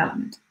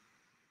development.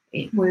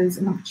 It was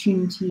an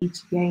opportunity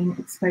to gain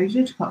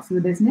exposure to parts of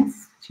the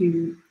business,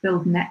 to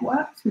build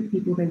networks with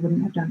people they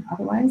wouldn't have done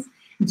otherwise,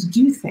 and to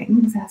do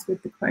things, as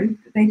with the quote,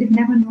 that they'd have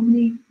never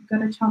normally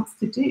got a chance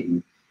to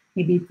do,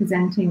 maybe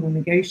presenting or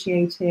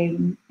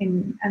negotiating,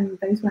 and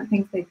those weren't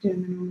things they'd do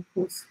in the normal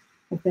course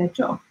of their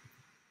job.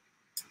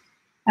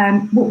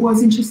 What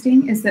was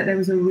interesting is that there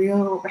was a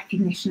real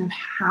recognition of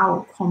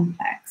how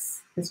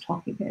complex this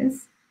topic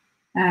is,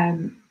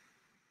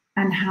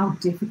 and how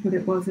difficult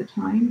it was at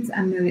times,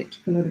 and that it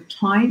took a lot of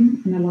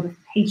time and a lot of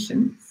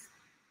patience.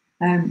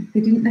 They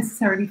didn't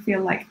necessarily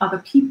feel like other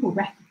people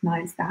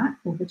recognized that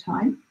all the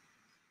time.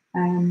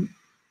 And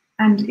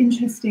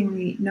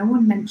interestingly, no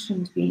one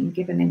mentioned being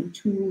given any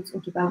tools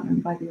or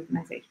development by the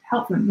organization to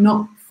help them,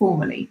 not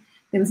formally.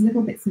 There was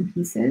little bits and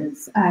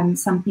pieces.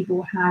 Some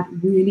people had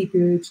really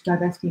good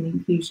diversity and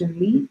inclusion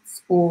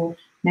leads or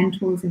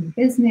mentors in the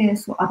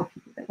business, or other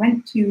people they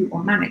went to,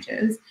 or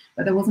managers,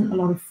 but there wasn't a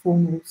lot of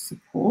formal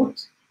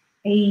support.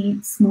 A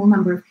small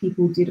number of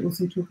people did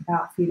also talk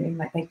about feeling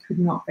like they could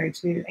not go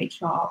to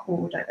HR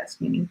or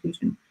diversity and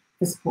inclusion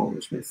for support,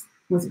 which was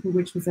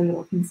a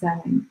little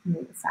concerning and a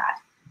little sad.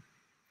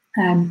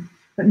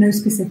 But no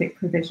specific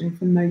provision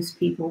for most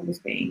people was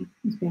being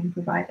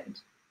provided.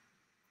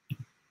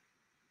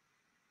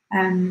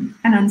 And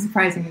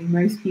unsurprisingly,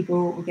 most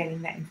people were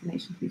getting their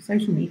information through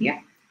social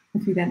media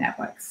and through their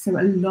networks. So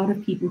a lot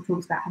of people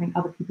talked about having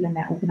other people in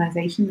their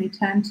organization they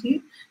turn to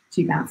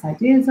bounce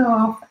ideas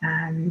off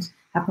and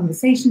have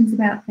conversations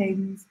about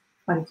things.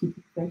 Quite a few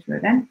people go to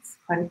events,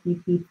 quite a few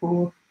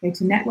people go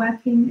to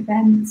networking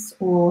events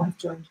or have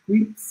joined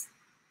groups.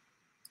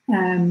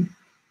 But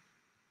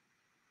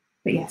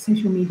yeah,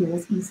 social media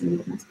was easily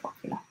the most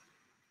popular.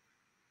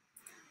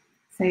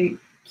 So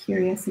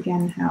curious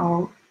again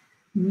how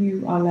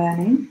you are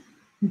learning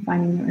and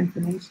finding your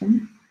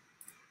information.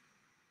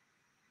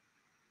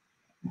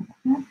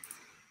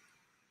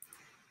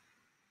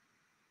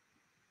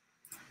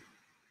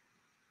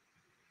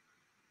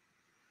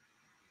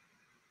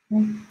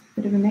 Okay,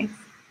 bit of a mix.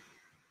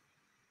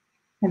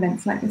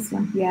 Events like this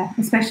one, yeah,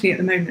 especially at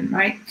the moment,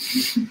 right?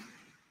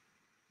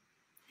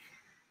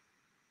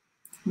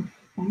 Okay,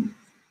 thanks.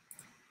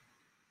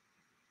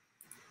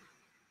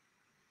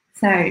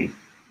 So,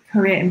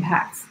 career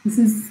impacts. This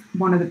is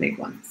one of the big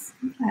ones.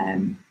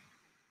 And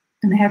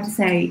I have to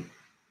say,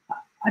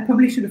 I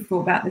probably should have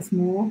thought about this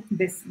more,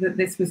 that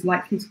this was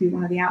likely to be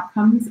one of the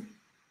outcomes.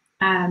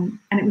 And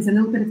it was a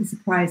little bit of a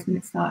surprise when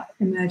it started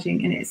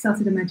emerging, and it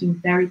started emerging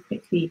very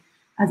quickly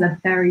as a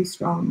very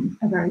strong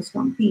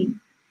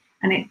theme.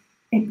 And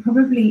it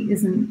probably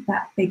isn't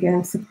that big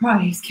a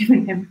surprise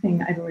given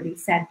everything I've already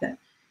said, that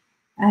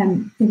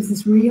there was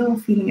this real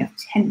feeling of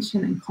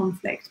tension and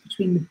conflict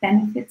between the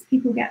benefits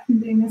people get from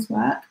doing this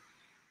work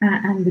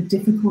and the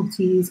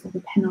difficulties or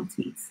the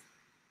penalties.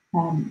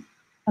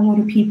 A lot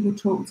of people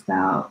talked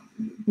about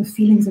the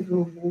feelings of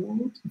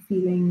reward, the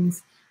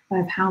feelings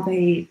of how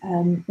they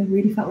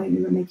really felt like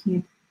they were making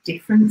a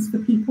difference for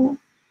people,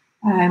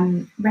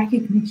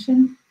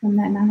 recognition from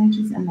their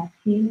managers and their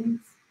peers.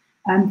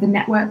 The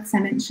networks I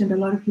mentioned, a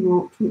lot of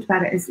people talked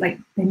about it as like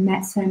they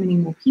met so many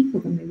more people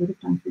than they would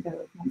have done through their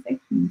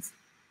organizations.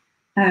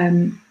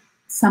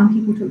 Some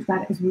people talked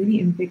about it as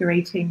really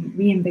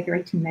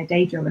reinvigorating their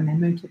day job and their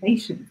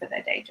motivation for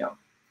their day job.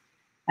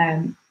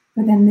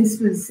 But then this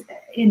was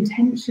in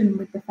tension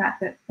with the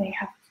fact that they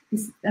have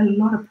a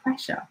lot of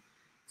pressure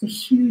It's a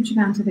huge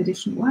amount of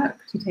additional work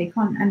to take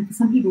on, and for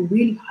some people,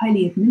 really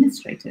highly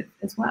administrative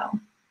as well.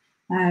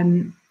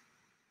 And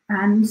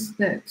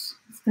that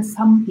for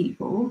some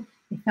people,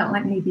 it felt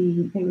like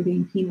maybe they were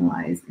being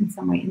penalised in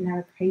some way in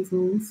their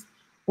appraisals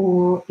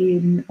or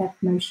in their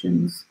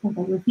promotions or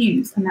their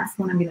reviews. And that's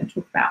the one I'm going to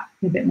talk about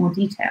in a bit more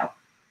detail.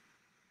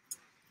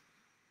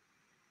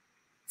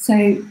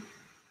 So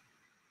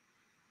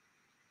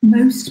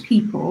most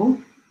people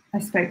I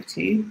spoke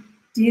to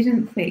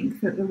didn't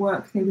think that the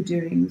work they were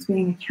doing was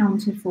being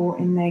accounted for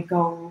in their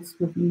goals,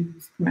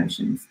 reviews,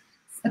 promotions.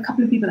 A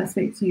couple of people I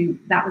spoke to,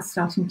 that was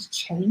starting to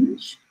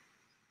change.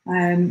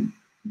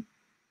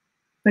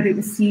 But it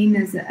was seen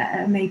as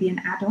maybe an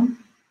add-on,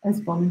 as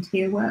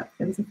volunteer work,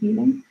 there was a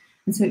feeling.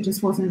 And so it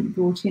just wasn't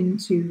brought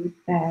into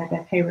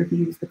their pay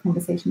reviews, the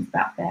conversations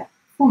about their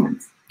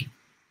performance.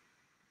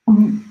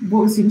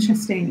 What was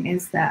interesting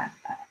is that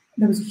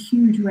there was a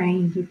huge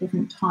range of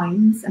different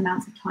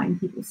amounts of time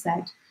people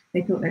said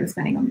they thought they were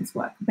spending on this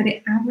work, but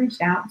it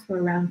averaged out to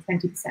around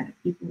 20%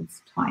 of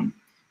people's time.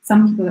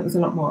 Some people it was a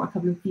lot more. A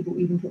couple of people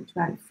even talked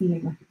about it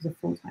feeling like it was a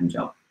full-time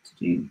job to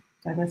do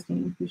diversity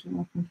and inclusion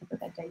work on top of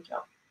their day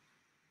job.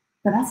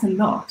 But that's a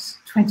lot,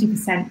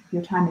 20% of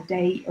your time a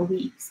day, a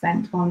week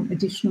spent on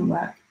additional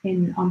work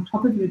on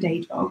top of your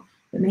day job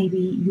that maybe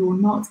you're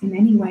not in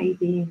any way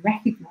being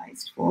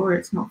recognised for, or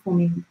it's not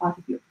forming part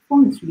of your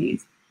performance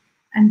reviews.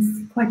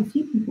 And quite a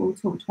few people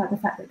talked about the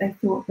fact that they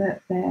thought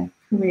that their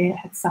career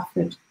had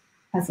suffered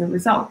as a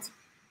result,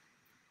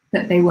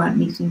 that they weren't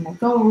meeting their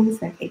goals,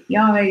 their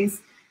KPIs,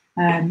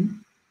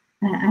 and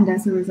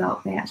as a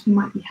result, they actually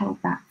might be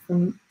held back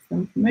from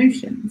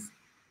promotions,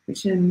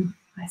 which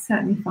I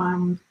certainly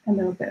found a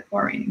little bit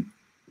worrying.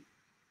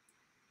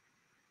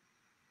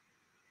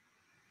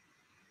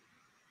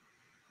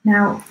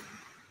 Now,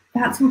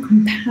 that's all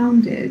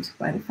compounded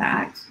by the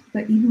fact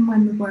that even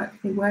when the work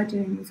they were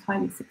doing was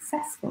highly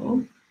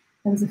successful,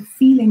 there was a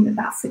feeling that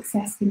that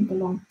success didn't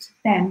belong to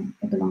them,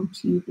 it belonged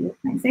to the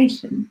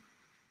organisation.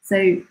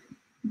 So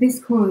this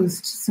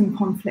caused some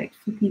conflict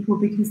for people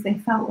because they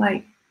felt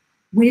like,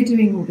 we're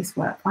doing all this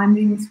work, I'm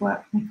doing this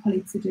work, my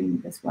colleagues are doing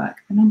this work,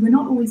 and we're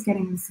not always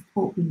getting the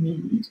support we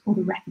need or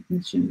the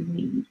recognition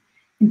we need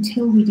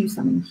until we do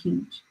something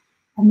huge.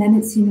 And then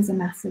it's seen as a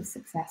massive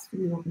success for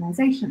the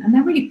organisation. And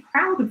they're really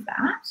proud of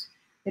that.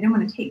 They don't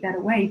want to take that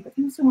away, but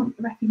they also want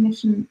the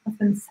recognition of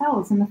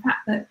themselves and the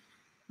fact that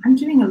I'm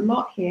doing a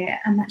lot here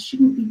and that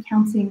shouldn't be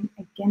counting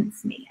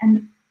against me.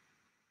 And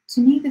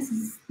to me, this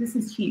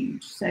is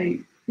huge. So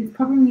it's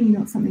probably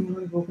not something a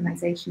lot of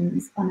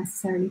organisations are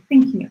necessarily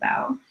thinking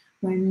about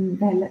when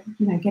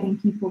they're getting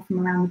people from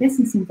around the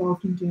business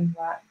involved in doing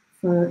work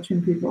to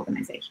improve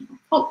organisational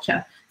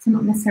culture. So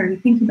not necessarily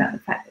thinking about the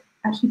fact that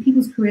actually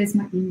people's careers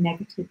might be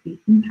negatively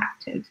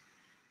impacted.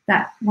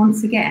 That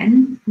once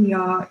again, we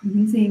are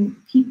using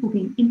people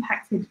being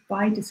impacted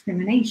by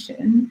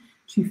discrimination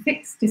to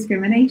fix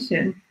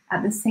discrimination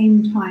at the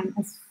same time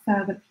as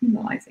further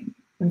penalising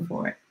them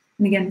for it.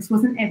 And again, this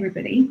wasn't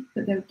everybody,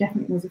 but there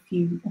definitely was a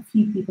few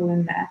people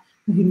in there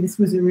for whom this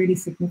was a really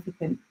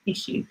significant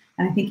issue.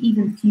 And I think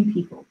even few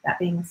people, that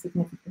being a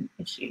significant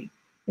issue,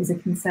 is a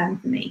concern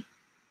for me.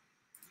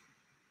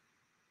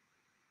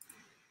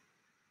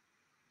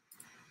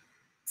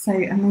 So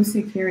I'm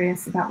also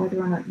curious about whether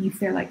or not you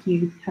feel like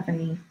you have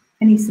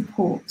any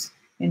support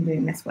in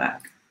doing this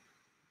work.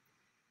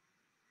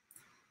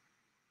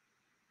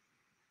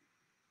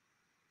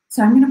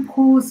 So I'm going to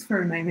pause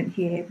for a moment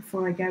here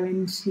before I go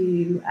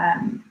into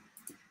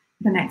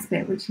the next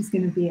bit, which is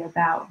going to be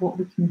about what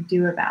we can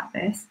do about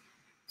this,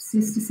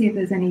 just to see if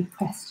there's any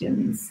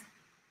questions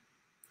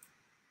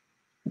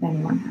that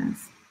anyone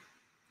has.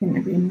 I didn't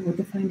agree with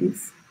the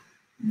findings.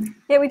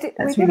 Yeah, we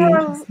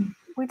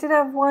did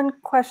have one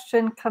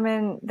question come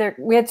in there.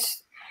 We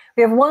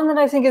have one that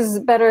I think is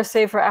better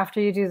saved for after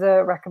you do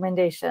the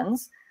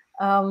recommendations.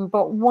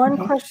 But one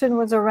question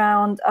was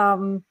around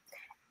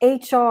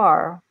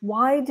HR.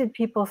 Why did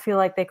people feel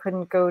like they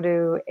couldn't go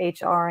to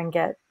HR and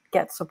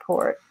get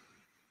support?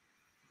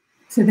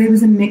 So there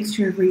was a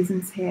mixture of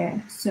reasons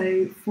here.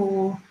 So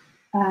for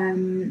Black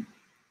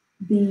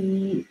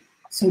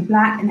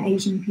and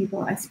Asian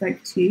people I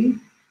spoke to,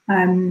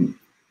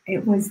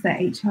 it was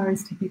that HR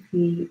is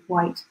typically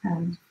white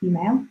and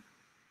female.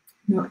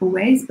 Not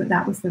always, but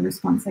that was the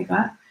response I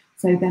got.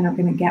 So they're not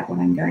going to get what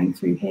I'm going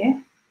through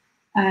here.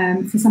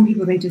 For some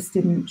people, they just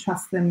didn't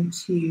trust them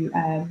to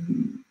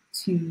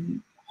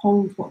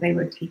hold what they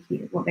were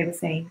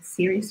saying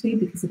seriously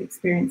because of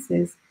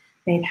experiences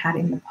they'd had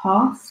in the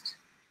past.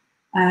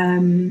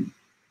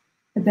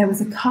 There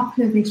was a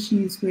couple of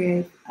issues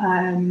with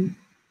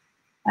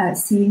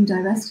seeing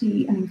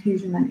diversity and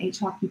inclusion and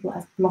HR people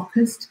as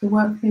blockers to the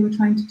work they were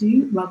trying to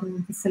do rather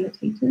than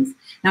facilitators.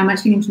 Now, I'm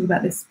actually going to talk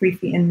about this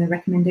briefly in the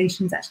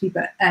recommendations, actually,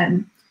 but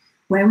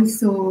where we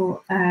saw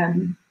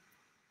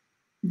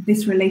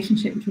this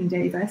relationship between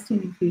diversity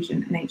and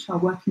inclusion and HR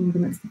working the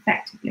most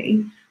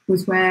effectively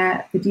was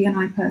where the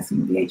D&I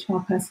person or the HR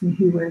person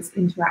who was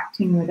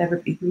interacting with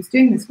everybody who was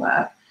doing this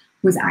work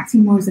was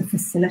acting more as a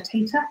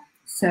facilitator,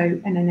 so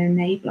an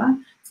enabler.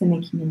 So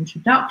making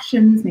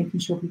introductions, making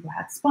sure people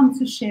had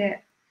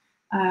sponsorship,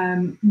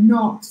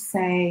 not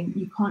saying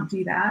you can't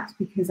do that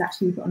because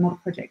actually we've got another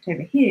project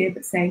over here,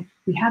 but saying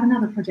we have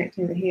another project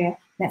over here,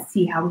 let's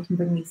see how we can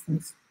bring these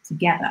things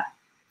together,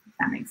 if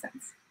that makes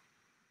sense.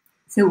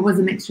 So it was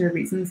a mixture of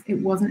reasons.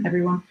 It wasn't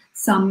everyone.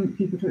 Some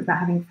people talked about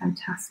having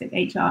fantastic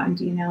HR and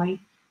D&I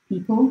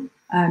people.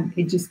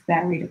 It just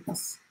varied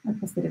across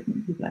the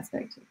different people I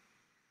spoke to.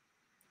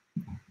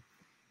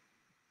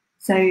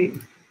 So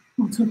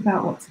I'll talk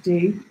about what to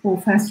do,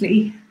 or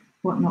firstly,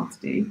 what not to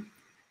do.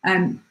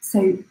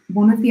 So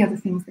one of the other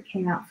things that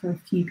came out for a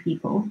few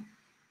people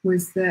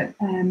was that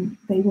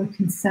they were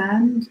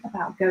concerned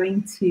about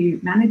going to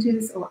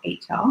managers or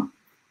HR.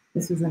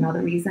 This was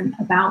another reason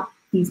about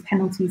these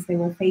penalties they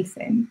were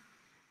facing,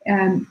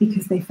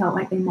 because they felt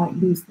like they might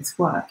lose this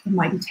work. It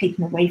might be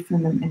taken away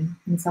from them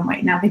in some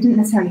way. Now, they didn't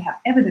necessarily have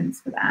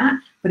evidence for that,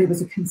 but it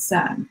was a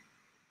concern.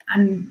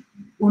 And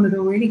one of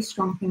the really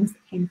strong things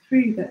that came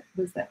through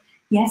was that,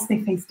 yes, they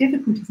face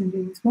difficulties in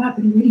doing this work,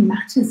 but it really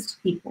matters to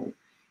people.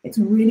 It's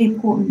a really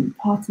important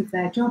part of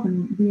their job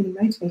and really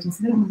motivating,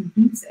 so they don't want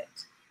to lose it,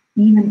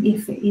 even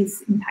if it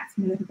is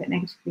impacting a little bit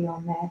negatively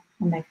on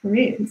their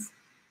careers.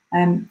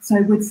 So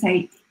I would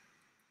say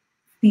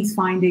these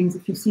findings,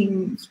 if you're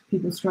seeing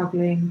people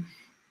struggling,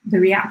 the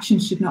reaction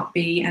should not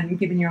be, and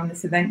given you're on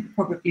this event,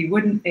 probably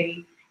wouldn't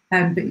be,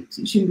 but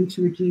it shouldn't be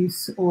to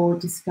reduce or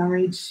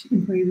discourage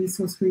employee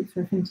resource groups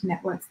or affinity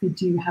networks. They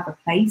do have a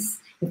place.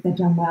 If they're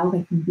done well,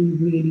 they can be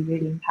really,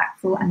 really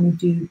impactful, and they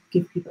do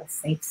give people a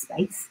safe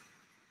space.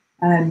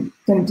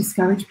 Don't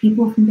discourage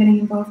people from getting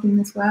involved in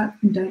this work,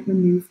 and don't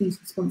remove these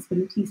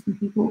responsibilities from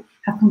people.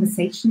 Have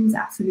conversations,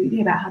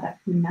 absolutely, about how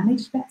that can be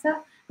managed better,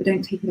 but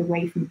don't take it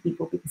away from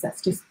people, because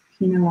that's just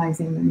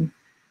penalising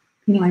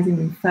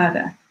them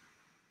further.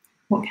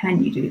 What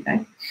can you do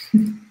though?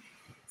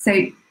 So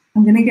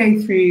I'm going to go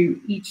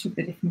through each of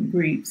the different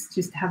groups,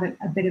 just to have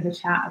a bit of a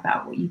chat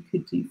about what you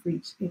could do for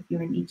each, if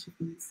you're in each of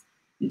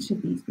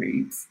these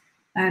groups.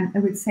 I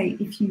would say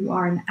if you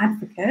are an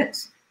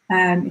advocate,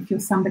 if you're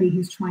somebody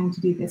who's trying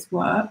to do this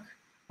work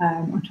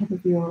on top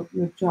of your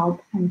job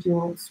and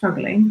you're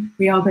struggling,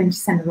 we are going to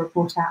send a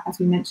report out, as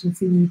we mentioned,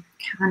 so you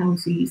can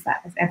also use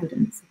that as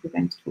evidence if you're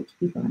going to talk to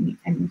people and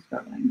you're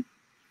struggling.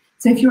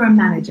 So if you're a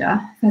manager,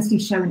 firstly,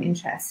 show an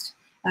interest.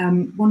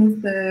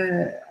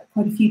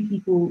 Quite a few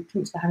people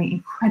talked about having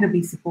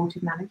incredibly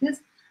supportive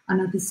managers,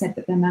 and others said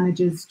that their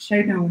managers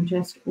showed no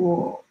interest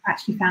or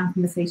actually found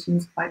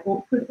conversations quite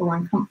awkward or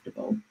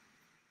uncomfortable.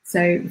 So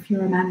if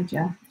you're a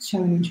manager,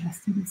 show an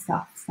interest in this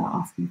stuff, start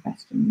asking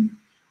questions.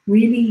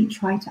 Really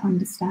try to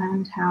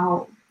understand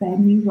how their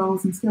new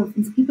roles and skills,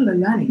 these people are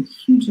learning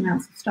huge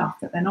amounts of stuff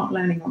that they're not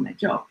learning on their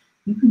job.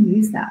 You can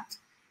use that.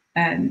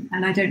 And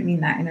I don't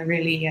mean that in a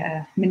really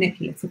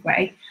manipulative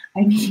way.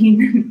 I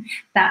mean,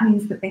 that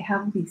means that they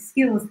have these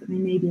skills that they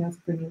may be able to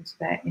bring into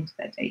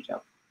their day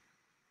job.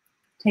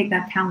 Take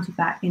account of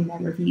that in their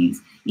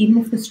reviews. Even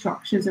if the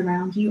structures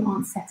around you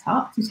aren't set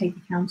up to take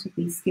account of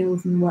these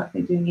skills and the work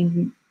they're doing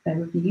in their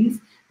reviews,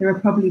 there are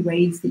probably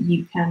ways that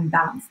you can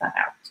balance that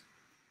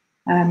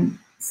out.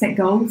 Set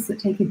goals that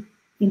take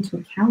into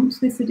account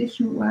this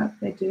additional work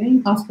they're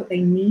doing, ask what they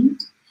need,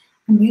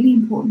 and really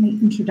importantly,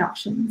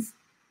 introductions.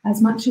 As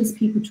much as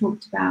people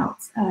talked about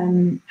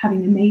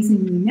having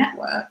amazing new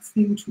networks,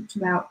 people talked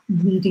about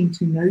needing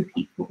to know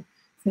people.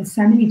 So there's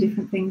so many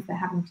different things they're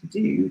having to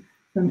do,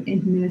 from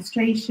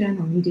administration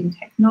or needing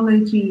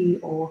technology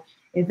or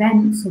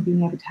events or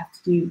being able to have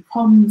to do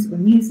comms or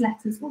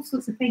newsletters, all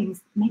sorts of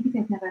things that maybe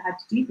they've never had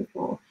to do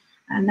before.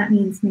 And that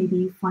means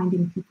maybe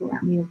finding people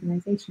around the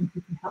organisation who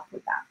can help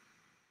with that.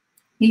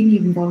 Maybe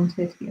even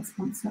volunteer to be a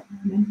sponsor or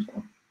a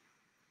mentor.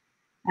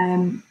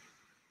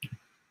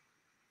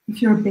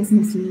 If you're a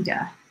business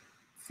leader,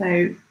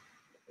 so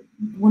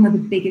one of the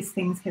biggest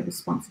things here is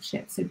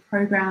sponsorship. So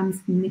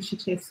programs,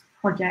 initiatives,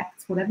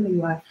 projects, whatever they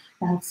were,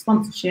 that have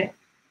sponsorship,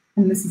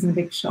 and this isn't a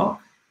big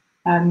shock,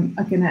 are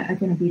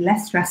gonna be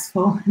less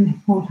stressful and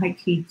they're more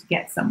likely to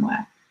get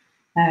somewhere.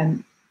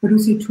 But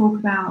also talk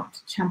about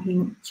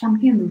champion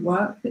the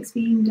work that's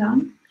being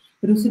done,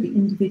 but also the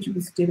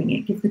individuals doing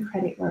it. Give the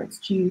credit where it's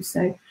due.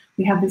 So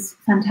we have this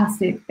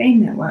fantastic BAME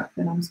network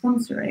that I'm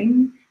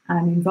sponsoring and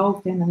I'm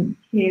involved in, and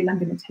here I'm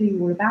going to tell you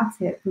all about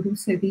it, but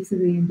also these are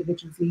the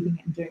individuals leading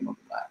it and doing all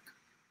the work.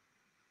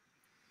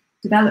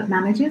 Develop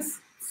managers.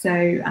 So,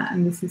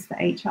 and this is for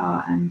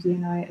HR and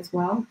D&I as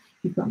well.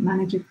 If you've got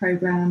manager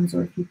programs,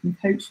 or if you can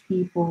coach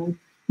people,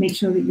 make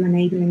sure that you're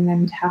enabling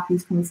them to have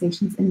these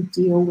conversations and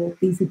deal with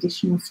these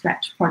additional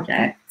stretch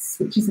projects,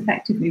 which is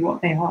effectively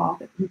what they are,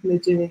 that people are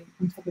doing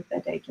on top of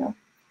their day job.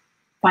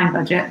 Fine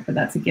budget, but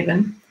that's a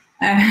given.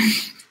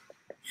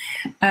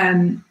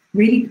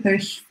 Really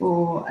push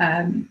for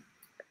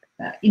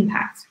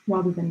impact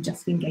rather than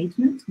just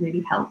engagement,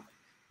 really help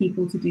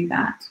people to do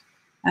that,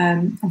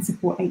 and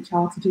support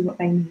HR to do what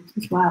they need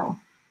as well.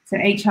 So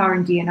HR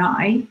and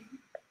D&I,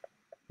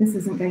 this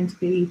isn't going to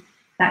be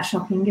that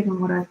shocking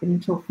given what I've been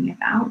talking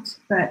about,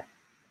 but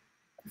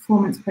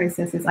performance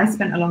processes. I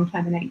spent a long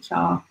time in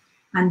HR,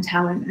 and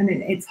talent. And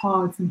it's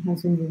hard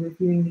sometimes when you're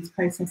reviewing these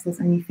processes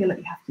and you feel like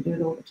you have to do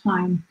it all the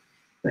time.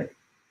 But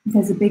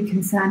there's a big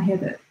concern here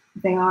that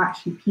they are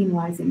actually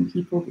penalising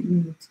people that you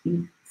need to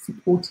be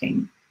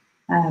supporting.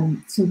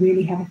 So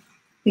really have a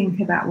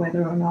think about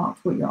whether or not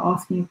what you're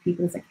asking of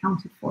people is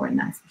accounted for in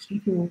that,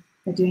 especially if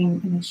they're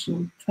doing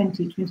initial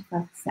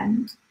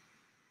 20-25%.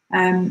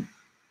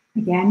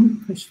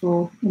 Again, push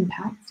for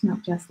impact,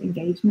 not just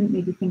engagement.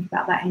 Maybe think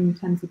about that in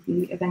terms of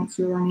the events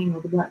you're running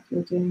or the work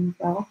you're doing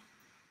as well.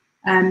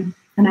 And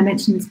I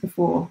mentioned this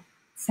before,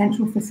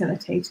 central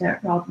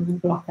facilitator rather than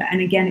blocker. And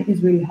again, it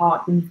is really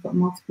hard when you've got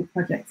multiple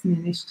projects and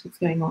initiatives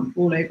going on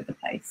all over the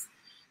place.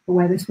 But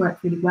where this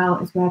worked really well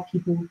is where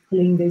people were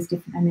pulling those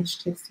different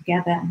initiatives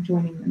together and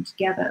joining them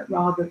together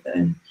rather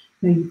than,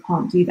 no, you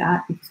can't do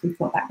that because we've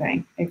got that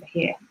going over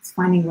here. It's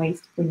finding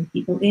ways to bring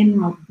people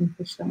in rather than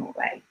push them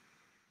away.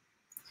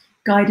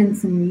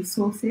 Guidance and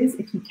resources,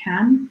 if you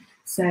can.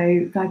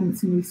 So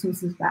guidance and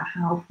resources about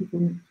how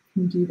people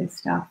can do this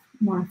stuff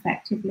more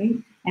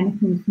effectively.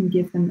 Anything you can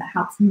give them that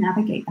helps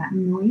navigate that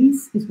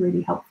noise is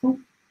really helpful.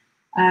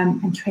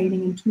 And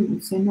training and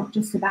tools. So not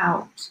just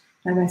about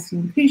diversity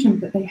and inclusion,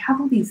 but they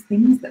have all these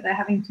things that they're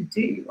having to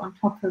do on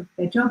top of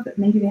their job that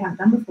maybe they haven't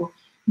done before.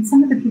 And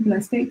some of the people I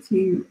spoke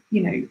to,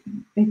 you know,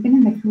 they've been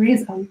in their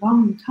careers a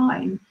long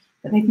time,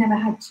 but they've never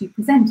had to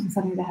present, and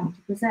suddenly they're having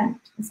to present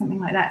or something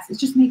like that. So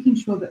it's just making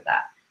sure that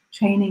that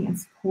training and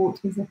support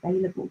is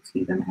available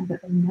to them and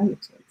that they know it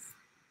is.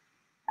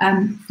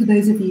 For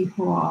those of you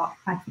who are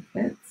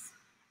advocates,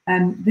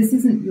 this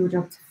isn't your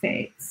job to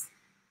fix,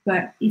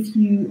 but if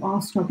you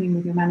are struggling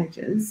with your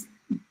managers,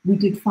 we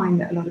did find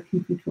that a lot of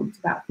people talked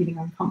about feeling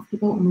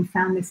uncomfortable, and we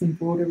found this in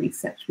broader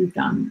research we've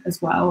done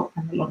as well,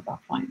 and a lot of our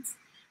clients.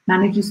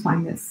 Managers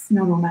find this,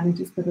 not all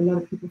managers, but a lot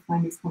of people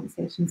find these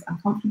conversations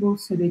uncomfortable,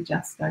 so they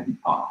just don't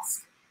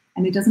ask.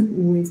 And it doesn't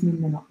always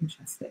mean they're not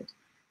interested.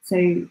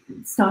 So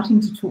starting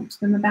to talk to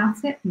them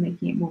about it and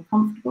making it more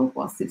comfortable,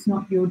 whilst it's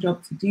not your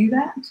job to do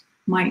that,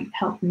 might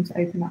help them to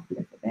open up a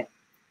little bit.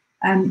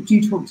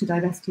 Do talk to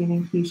diversity and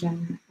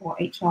inclusion or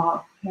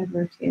HR,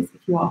 whoever it is,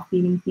 if you are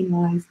feeling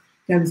penalised.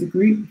 Go as a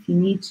group if you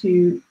need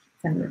to,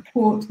 send a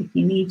report if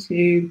you need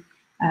to,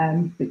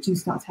 but do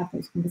start to have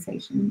those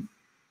conversations.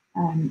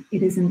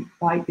 It isn't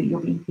right that you're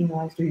being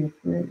penalised or your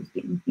career is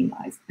being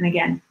penalised. And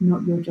again,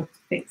 not your job to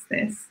fix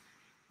this,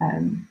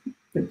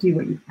 but do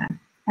what you can.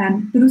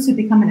 But also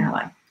become an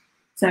ally.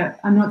 So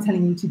I'm not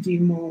telling you to do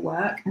more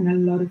work, and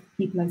a lot of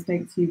people I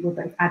spoke to were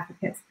both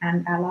advocates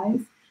and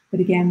allies. But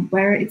again,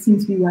 where it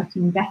seems to be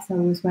working better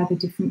was where the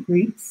different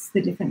groups,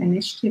 the different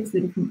initiatives,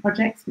 the different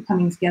projects were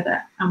coming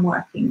together and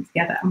working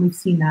together. And we've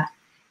seen that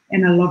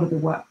in a lot of the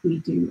work we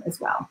do as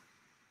well.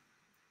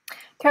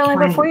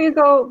 Caroline, before you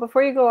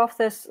go off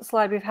this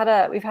slide, we've had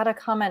a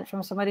comment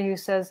from somebody who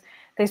says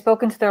they've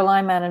spoken to their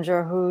line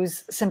manager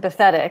who's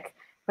sympathetic,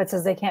 but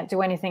says they can't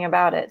do anything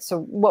about it.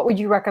 So what would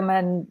you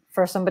recommend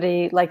for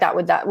somebody like that?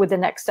 Would the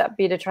next step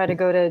be to try to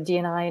go to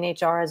D&I and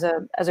HR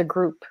as a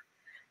group?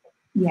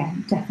 Yeah,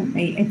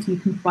 definitely. If you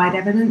can provide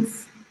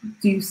evidence,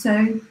 do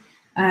so.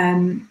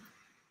 Yeah,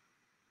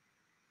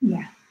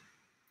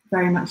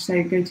 very much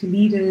so. Go to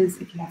leaders.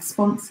 If you have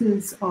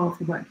sponsors of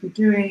the work you're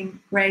doing,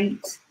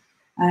 great.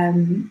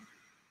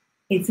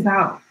 It's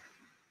about,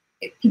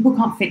 people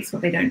can't fix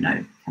what they don't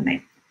know, can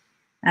they?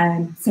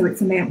 So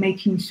it's about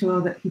making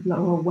sure that people are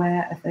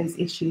aware of those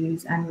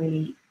issues and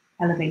really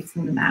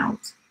elevating them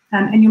out.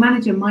 And your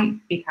manager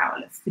might be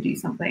powerless to do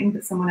something,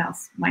 but someone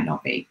else might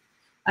not be.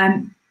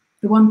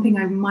 The one thing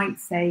I might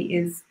say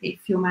is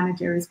if your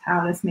manager is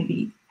powerless,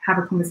 maybe have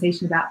a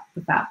conversation about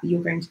the fact that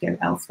you're going to go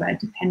elsewhere,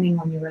 depending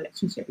on your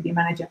relationship with your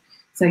manager.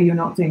 So you're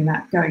not doing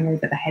that going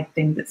over the head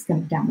thing that's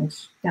going to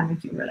damage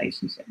your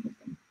relationship with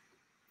them.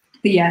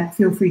 But yeah,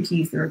 feel free to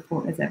use the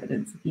report as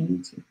evidence if you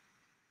need to.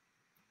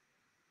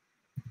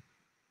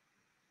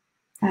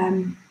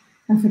 And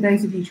for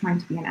those of you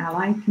trying to be an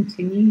ally,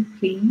 continue,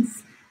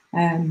 please.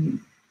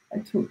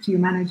 Talk to your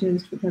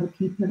managers, talk to other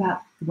people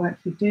about the work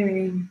you're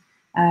doing.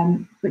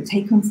 But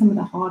take on some of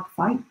the hard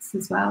fights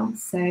as well.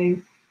 So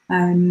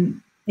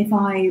if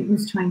I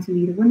was trying to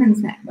lead a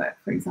women's network,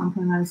 for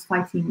example, and I was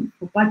fighting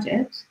for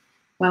budget,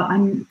 well,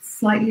 I'm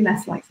slightly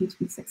less likely to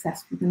be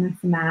successful than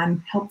if the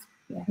man helped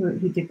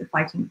who did the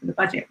fighting for the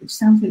budget, which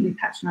sounds really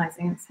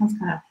patronizing. It sounds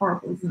kind of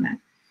horrible, isn't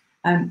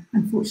it?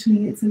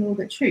 Unfortunately, it's a little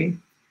bit true.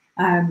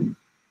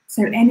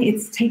 So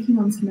it's taking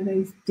on some of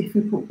those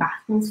difficult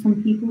battles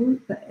from people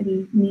that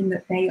mean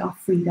that they are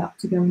freed up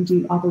to go and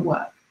do other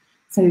work.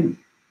 So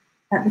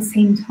at the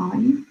same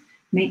time,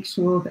 make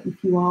sure that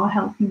if you are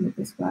helping with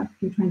this work,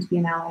 if you're trying to be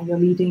an ally, you're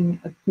leading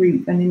a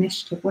group, an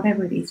initiative,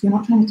 whatever it is, you're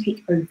not trying to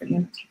take over, you're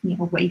not taking it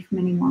away from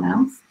anyone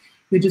else.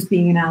 You're just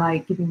being an ally,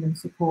 giving them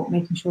support,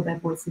 making sure their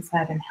voice is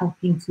heard and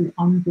helping to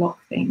unblock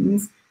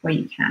things where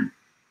you can.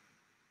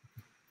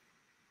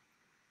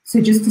 So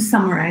just to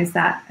summarize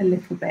that a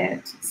little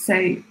bit,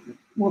 so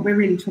what we're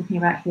really talking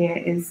about here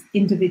is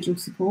individual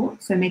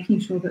support. So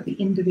making sure that the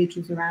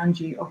individuals around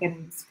you are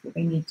getting the support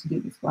they need to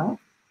do this work.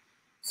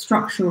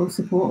 structural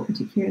support,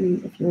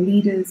 particularly if you're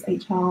leaders,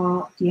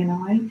 HR,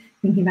 D&I,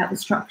 thinking about the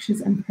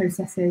structures and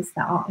processes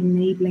that are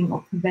enabling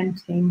or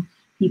preventing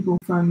people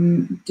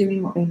from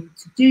doing what they need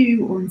to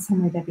do, or in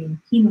some way they're being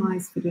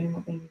penalised for doing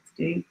what they need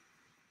to do.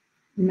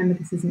 Remember,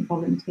 this isn't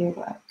volunteer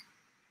work.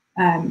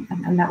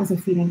 And that was a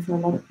feeling for a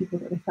lot of people,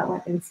 that they felt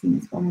like they were seen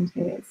as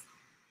volunteers.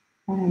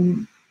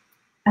 And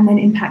then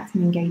impact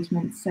and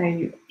engagement.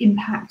 So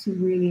impact is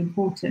really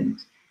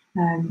important.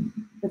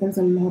 But there was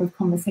a lot of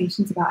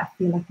conversations about, I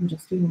feel like I'm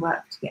just doing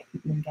work to get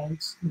people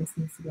engaged, and this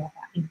needs to be about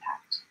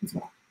impact as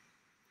well.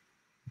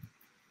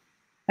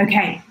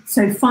 Okay,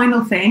 so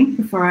final thing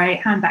before I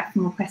hand back for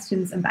more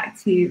questions and back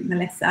to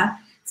Melissa.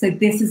 So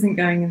this isn't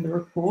going in the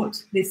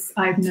report. This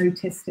I've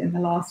noticed in the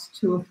last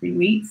 2 or 3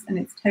 weeks, and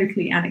it's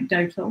totally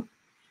anecdotal.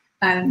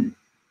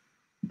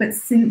 But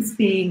since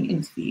being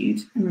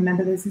interviewed, and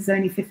remember this is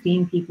only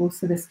 15 people,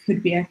 so this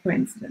could be a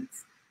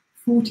coincidence,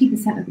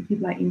 40% of the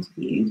people I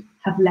interviewed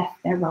have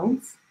left their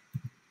roles.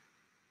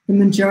 The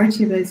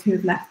majority of those who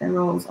have left their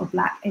roles are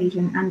Black,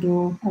 Asian, and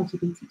or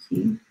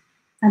LGBTQ.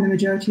 And the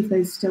majority of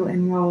those still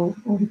in role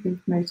or who've been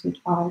promoted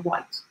are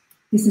white.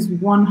 This is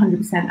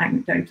 100%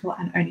 anecdotal,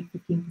 and only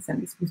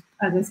 15%. This was,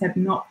 as I said,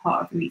 not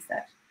part of the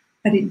research,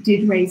 but it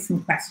did raise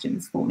some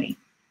questions for me.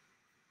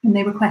 And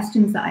they were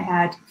questions that I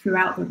had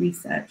throughout the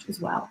research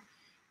as well,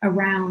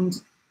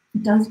 around,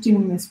 does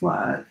doing this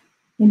work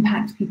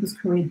impact people's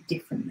career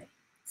differently?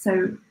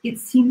 So it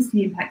seems to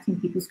be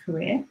impacting people's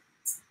career,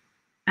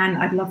 and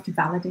I'd love to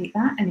validate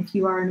that. And if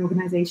you are an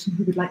organization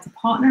who would like to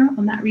partner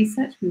on that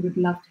research, we would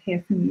love to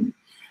hear from you.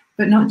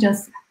 But not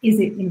just is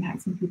it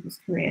impacting people's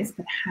careers,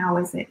 but how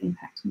is it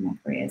impacting their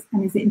careers?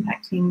 And is it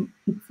impacting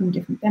people from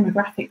different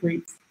demographic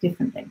groups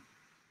differently?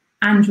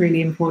 And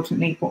really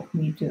importantly, what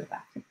can you do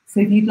about it?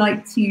 So if you'd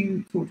like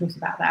to talk to us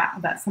about that,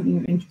 or that's something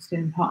you're interested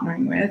in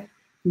partnering with,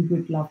 we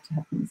would love to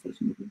have a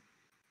conversation with you.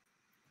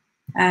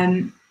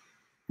 I'm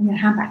going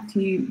to hand back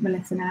to you,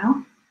 Melissa,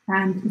 now,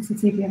 and to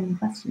see if you have any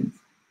questions.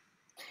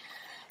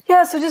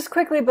 Yeah, so just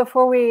quickly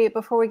before we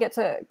get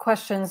to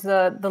questions,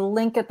 the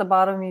link at the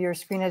bottom of your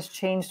screen has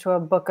changed to a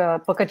book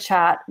a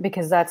chat,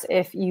 because that's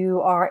if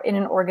you are in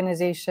an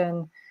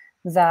organization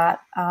that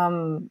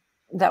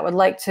that would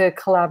like to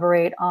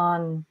collaborate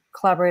on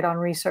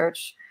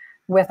research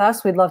with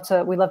us. We'd love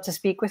to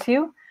speak with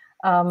you.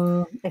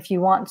 If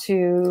you want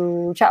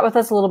to chat with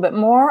us a little bit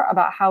more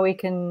about how we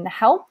can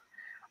help,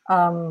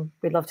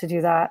 we'd love to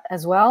do that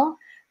as well.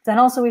 Then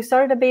also we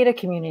started a beta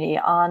community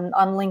on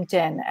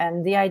LinkedIn.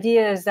 And the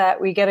idea is that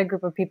we get a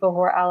group of people who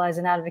are allies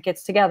and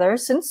advocates together,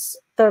 since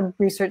the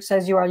research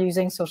says you are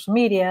using social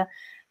media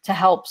to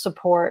help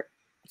support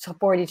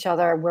each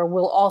other, where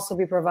we'll also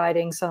be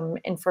providing some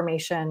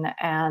information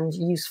and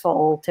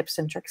useful tips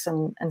and tricks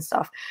and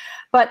stuff.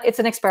 But it's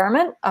an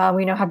experiment.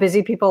 We know how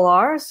busy people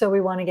are, so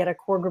we want to get a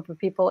core group of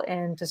people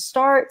in to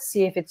start,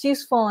 see if it's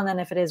useful, and then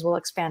if it is, we'll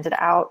expand it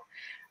out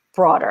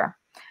broader.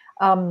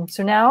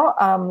 So now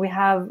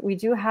we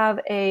do have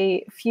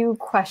a few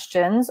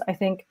questions. I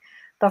think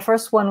the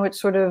first one, which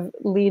sort of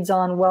leads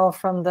on well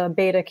from the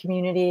beta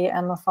community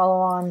and the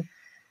follow-on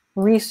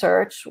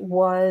research,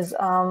 was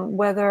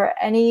whether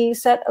any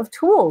set of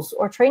tools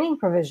or training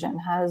provision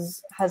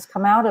has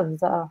come out of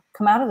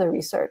the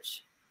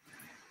research.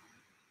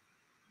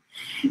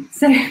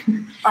 So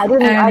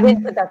I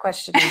didn't put that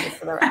question in just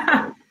for the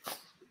record.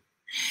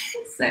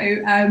 So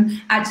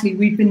actually,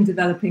 we've been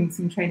developing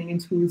some training and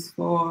tools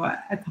for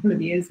a couple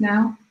of years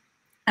now,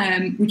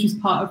 which is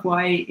part of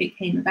why it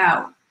came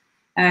about,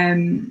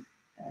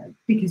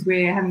 because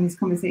we're having these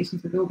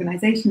conversations with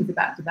organizations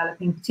about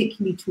developing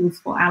particularly tools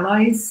for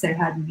allies. So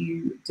how do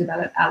you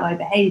develop ally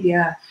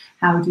behavior?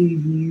 How do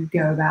you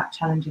go about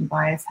challenging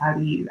bias? How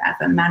do you, as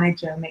a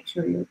manager, make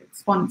sure you're a good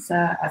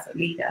sponsor, as a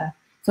leader?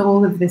 So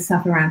all of this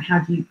stuff around how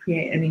do you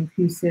create an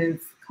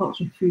inclusive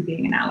culture through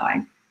being an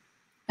ally.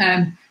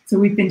 So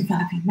we've been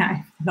developing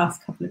that for the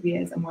last couple of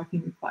years and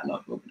working with quite a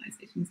lot of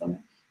organizations on it.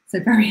 So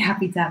very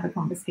happy to have a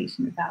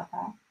conversation about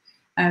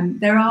that.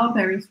 There are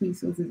various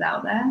resources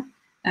out there.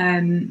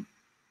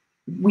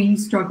 We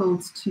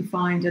struggled to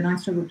find, and I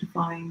struggled to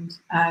find,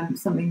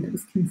 something that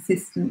was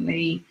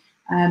consistently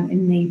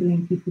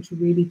enabling people to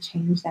really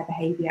change their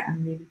behavior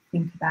and really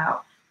think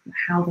about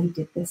how they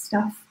did this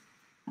stuff,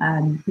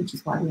 which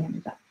is why we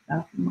ended up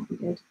developing what we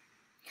did.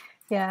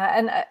 Yeah,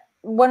 and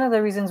one of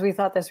the reasons we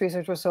thought this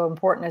research was so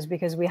important is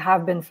because we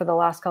have been, for the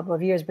last couple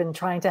of years, been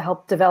trying to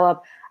help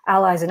develop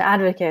allies and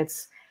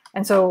advocates.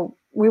 And so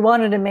we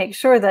wanted to make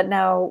sure that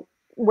now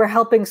we're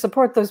helping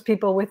support those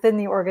people within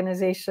the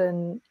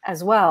organization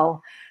as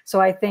well. So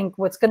I think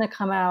what's going to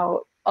come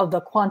out of the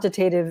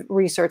quantitative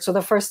research, so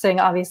the first thing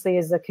obviously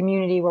is the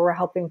community, where we're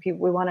helping people.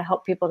 We want to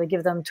help people to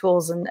give them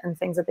tools and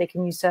things that they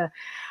can use to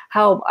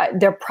help.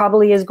 There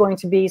probably is going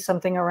to be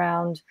something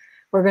around,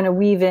 we're going to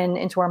weave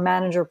into our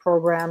manager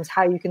programs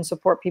how you can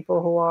support people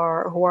who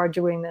are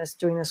doing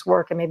this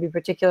work, and maybe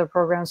particular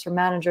programs for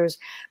managers.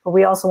 But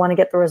we also want to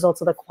get the results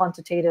of the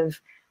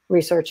quantitative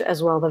research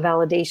as well, the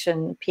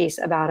validation piece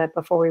about it,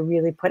 before we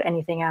really put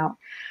anything out.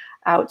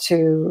 out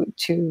to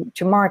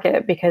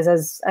market, because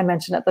as I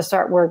mentioned at the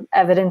start, we're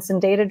evidence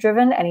and data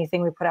driven.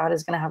 Anything we put out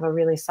is going to have a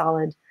really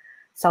solid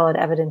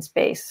evidence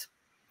base.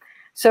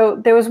 So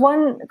there was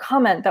one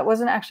comment that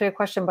wasn't actually a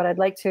question, but I'd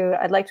like to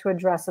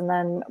address, and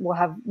then we'll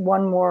have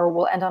one more.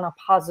 We'll end on a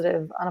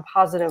positive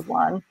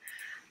one.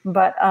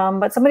 But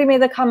somebody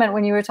made the comment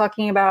when you were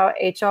talking about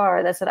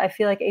HR that said, I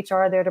feel like HR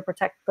are there to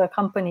protect the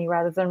company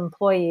rather than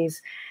employees.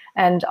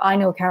 And I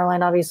know,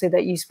 Caroline, obviously,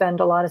 that you spend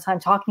a lot of time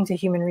talking to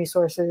human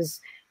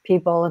resources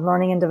people and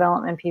learning and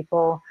development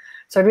people.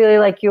 So I'd really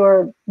like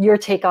your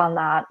take on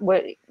that.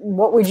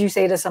 What would you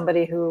say to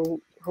somebody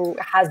who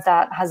has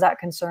that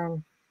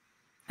concern?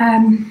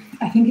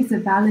 I think it's a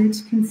valid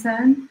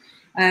concern.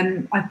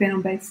 I've been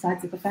on both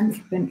sides of the fence.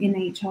 I've been in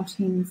HR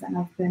teams and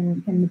I've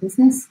been in the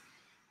business.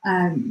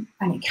 And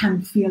it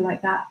can feel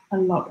like that a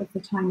lot of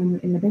the time when you're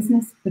in the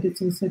business, but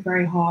it's also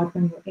very hard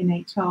when you're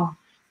in HR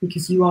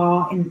because you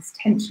are in this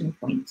tension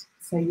point.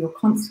 So you're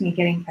constantly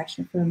getting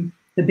pressure from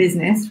the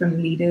business,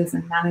 from leaders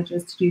and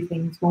managers to do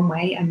things one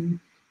way and,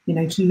 you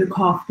know, to look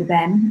after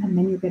them. And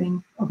then you're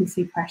getting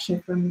obviously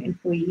pressure from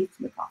employees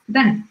to look after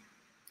them.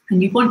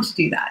 And you want to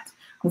do that.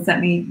 Well,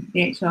 certainly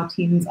the HR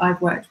teams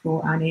I've worked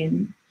for and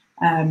in,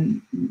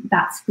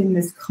 that's been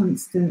this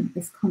constant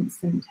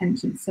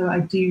tension. So I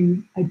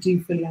do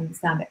fully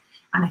understand it.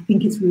 And I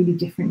think it's really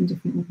different in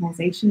different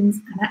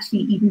organizations and actually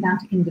even down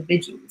to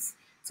individuals.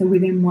 So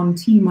within one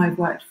team I've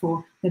worked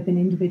for, there have been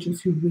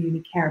individuals who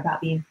really care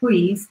about the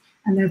employees,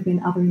 and there have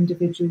been other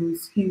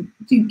individuals who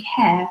do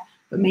care,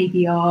 but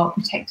maybe are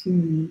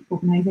protecting the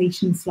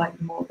organization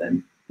slightly more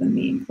than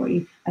the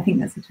employee. I think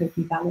that's a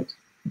totally valid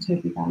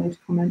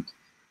comment.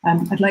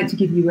 I'd like to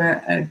give you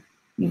an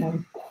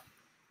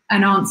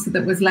answer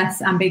that was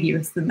less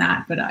ambiguous than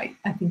that, but I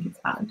think it's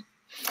valid.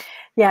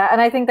 Yeah, and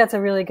I think that's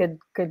a really good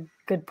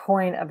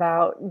point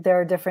about there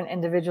are different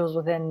individuals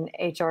within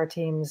HR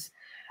teams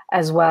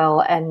as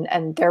well,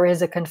 and there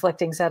is a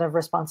conflicting set of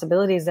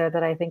responsibilities there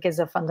that I think is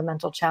a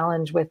fundamental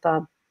challenge with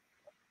the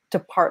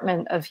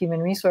Department of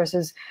Human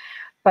Resources.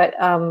 But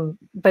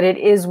it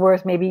is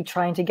worth maybe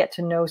trying to get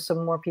to know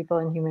some more people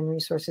in human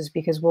resources,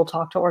 because we'll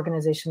talk to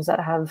organizations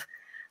that have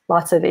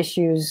lots of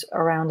issues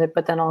around it,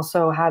 but then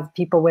also have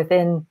people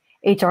within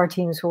HR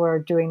teams who are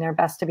doing their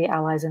best to be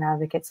allies and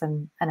advocates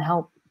and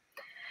help.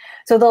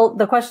 So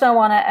the question I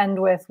want to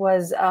end with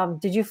was,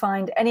 did you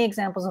find any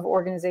examples of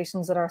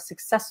organizations that are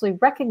successfully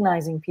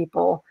recognizing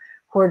people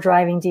who are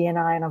driving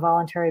D&I on a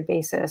voluntary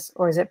basis,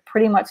 or is it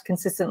pretty much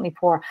consistently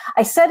poor?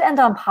 I said end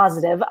on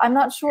positive. I'm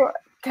not sure,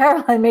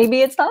 Caroline,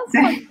 maybe it's not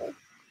positive.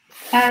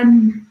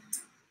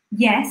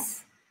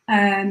 Yes.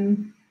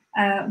 One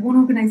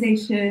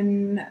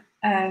organization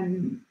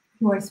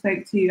who I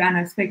spoke to, and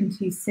I've spoken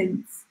to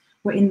since,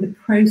 we're in the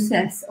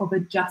process of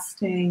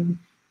adjusting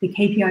the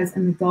KPIs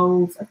and the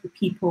goals of the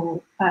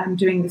people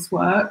doing this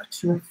work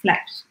to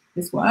reflect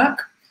this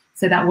work.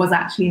 So that was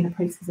actually in the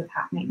process of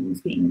happening and was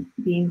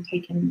being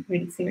taken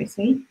really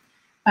seriously.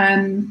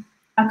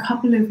 A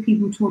couple of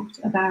people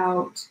talked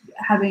about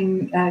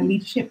having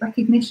leadership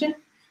recognition.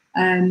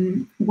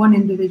 One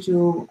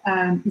individual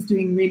has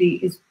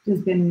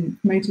been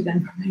promoted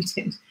and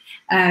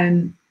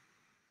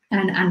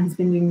has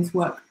been doing this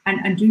work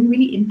and doing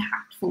really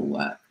impactful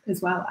work as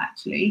well,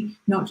 actually,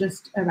 not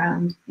just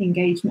around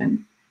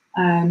engagement,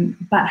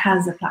 but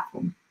has a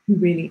platform.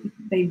 They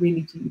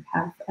really do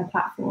have a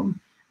platform.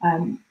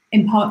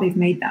 In part, they've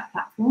made that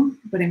platform,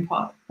 but in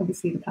part,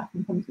 obviously, the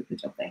platform comes with the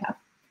job they have.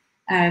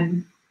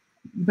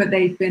 But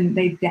they've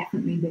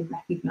definitely been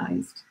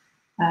recognised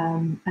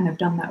and have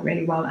done that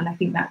really well. And I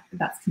think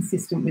that's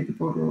consistent with the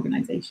broader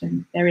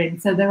organisation they're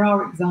in. So there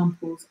are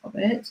examples of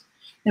it.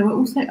 There were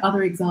also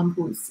other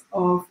examples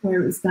of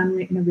where it was done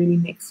in a really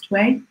mixed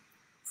way.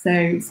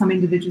 So some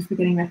individuals were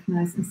getting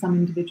recognised and some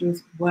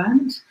individuals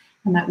weren't.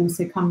 And that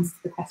also comes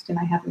to the question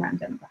I have around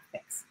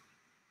demographics,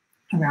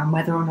 around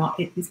whether or not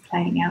it is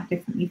playing out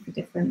differently for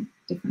different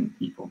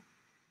people.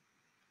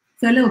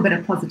 So a little bit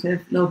of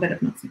positive, a little bit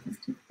of not so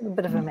positive. A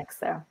bit of a mix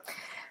there.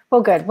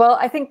 Well, good. Well,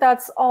 I think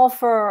that's all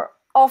for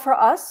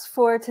us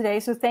for today.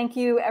 So thank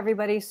you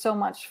everybody so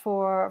much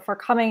for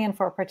coming and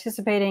for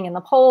participating in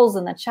the polls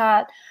and the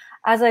chat.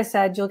 As I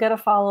said, you'll get a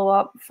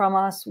follow-up from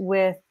us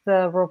with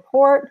the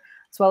report,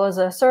 as well as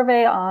a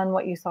survey on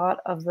what you thought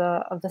of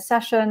the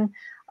session.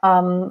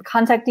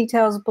 Contact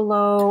details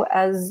below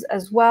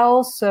as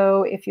well.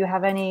 So if you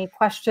have any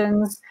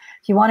questions,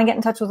 if you want to get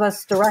in touch with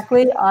us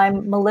directly,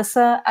 I'm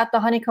Melissa at the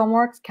Honeycomb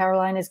Works.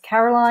 Caroline is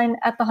Caroline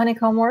at the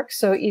Honeycomb Works.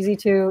 So easy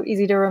to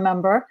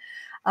remember.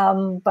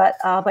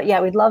 But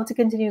yeah, we'd love to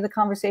continue the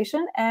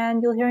conversation,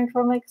 and you'll hear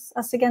from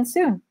us again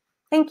soon.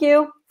 Thank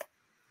you.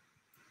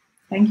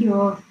 Thank you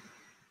all.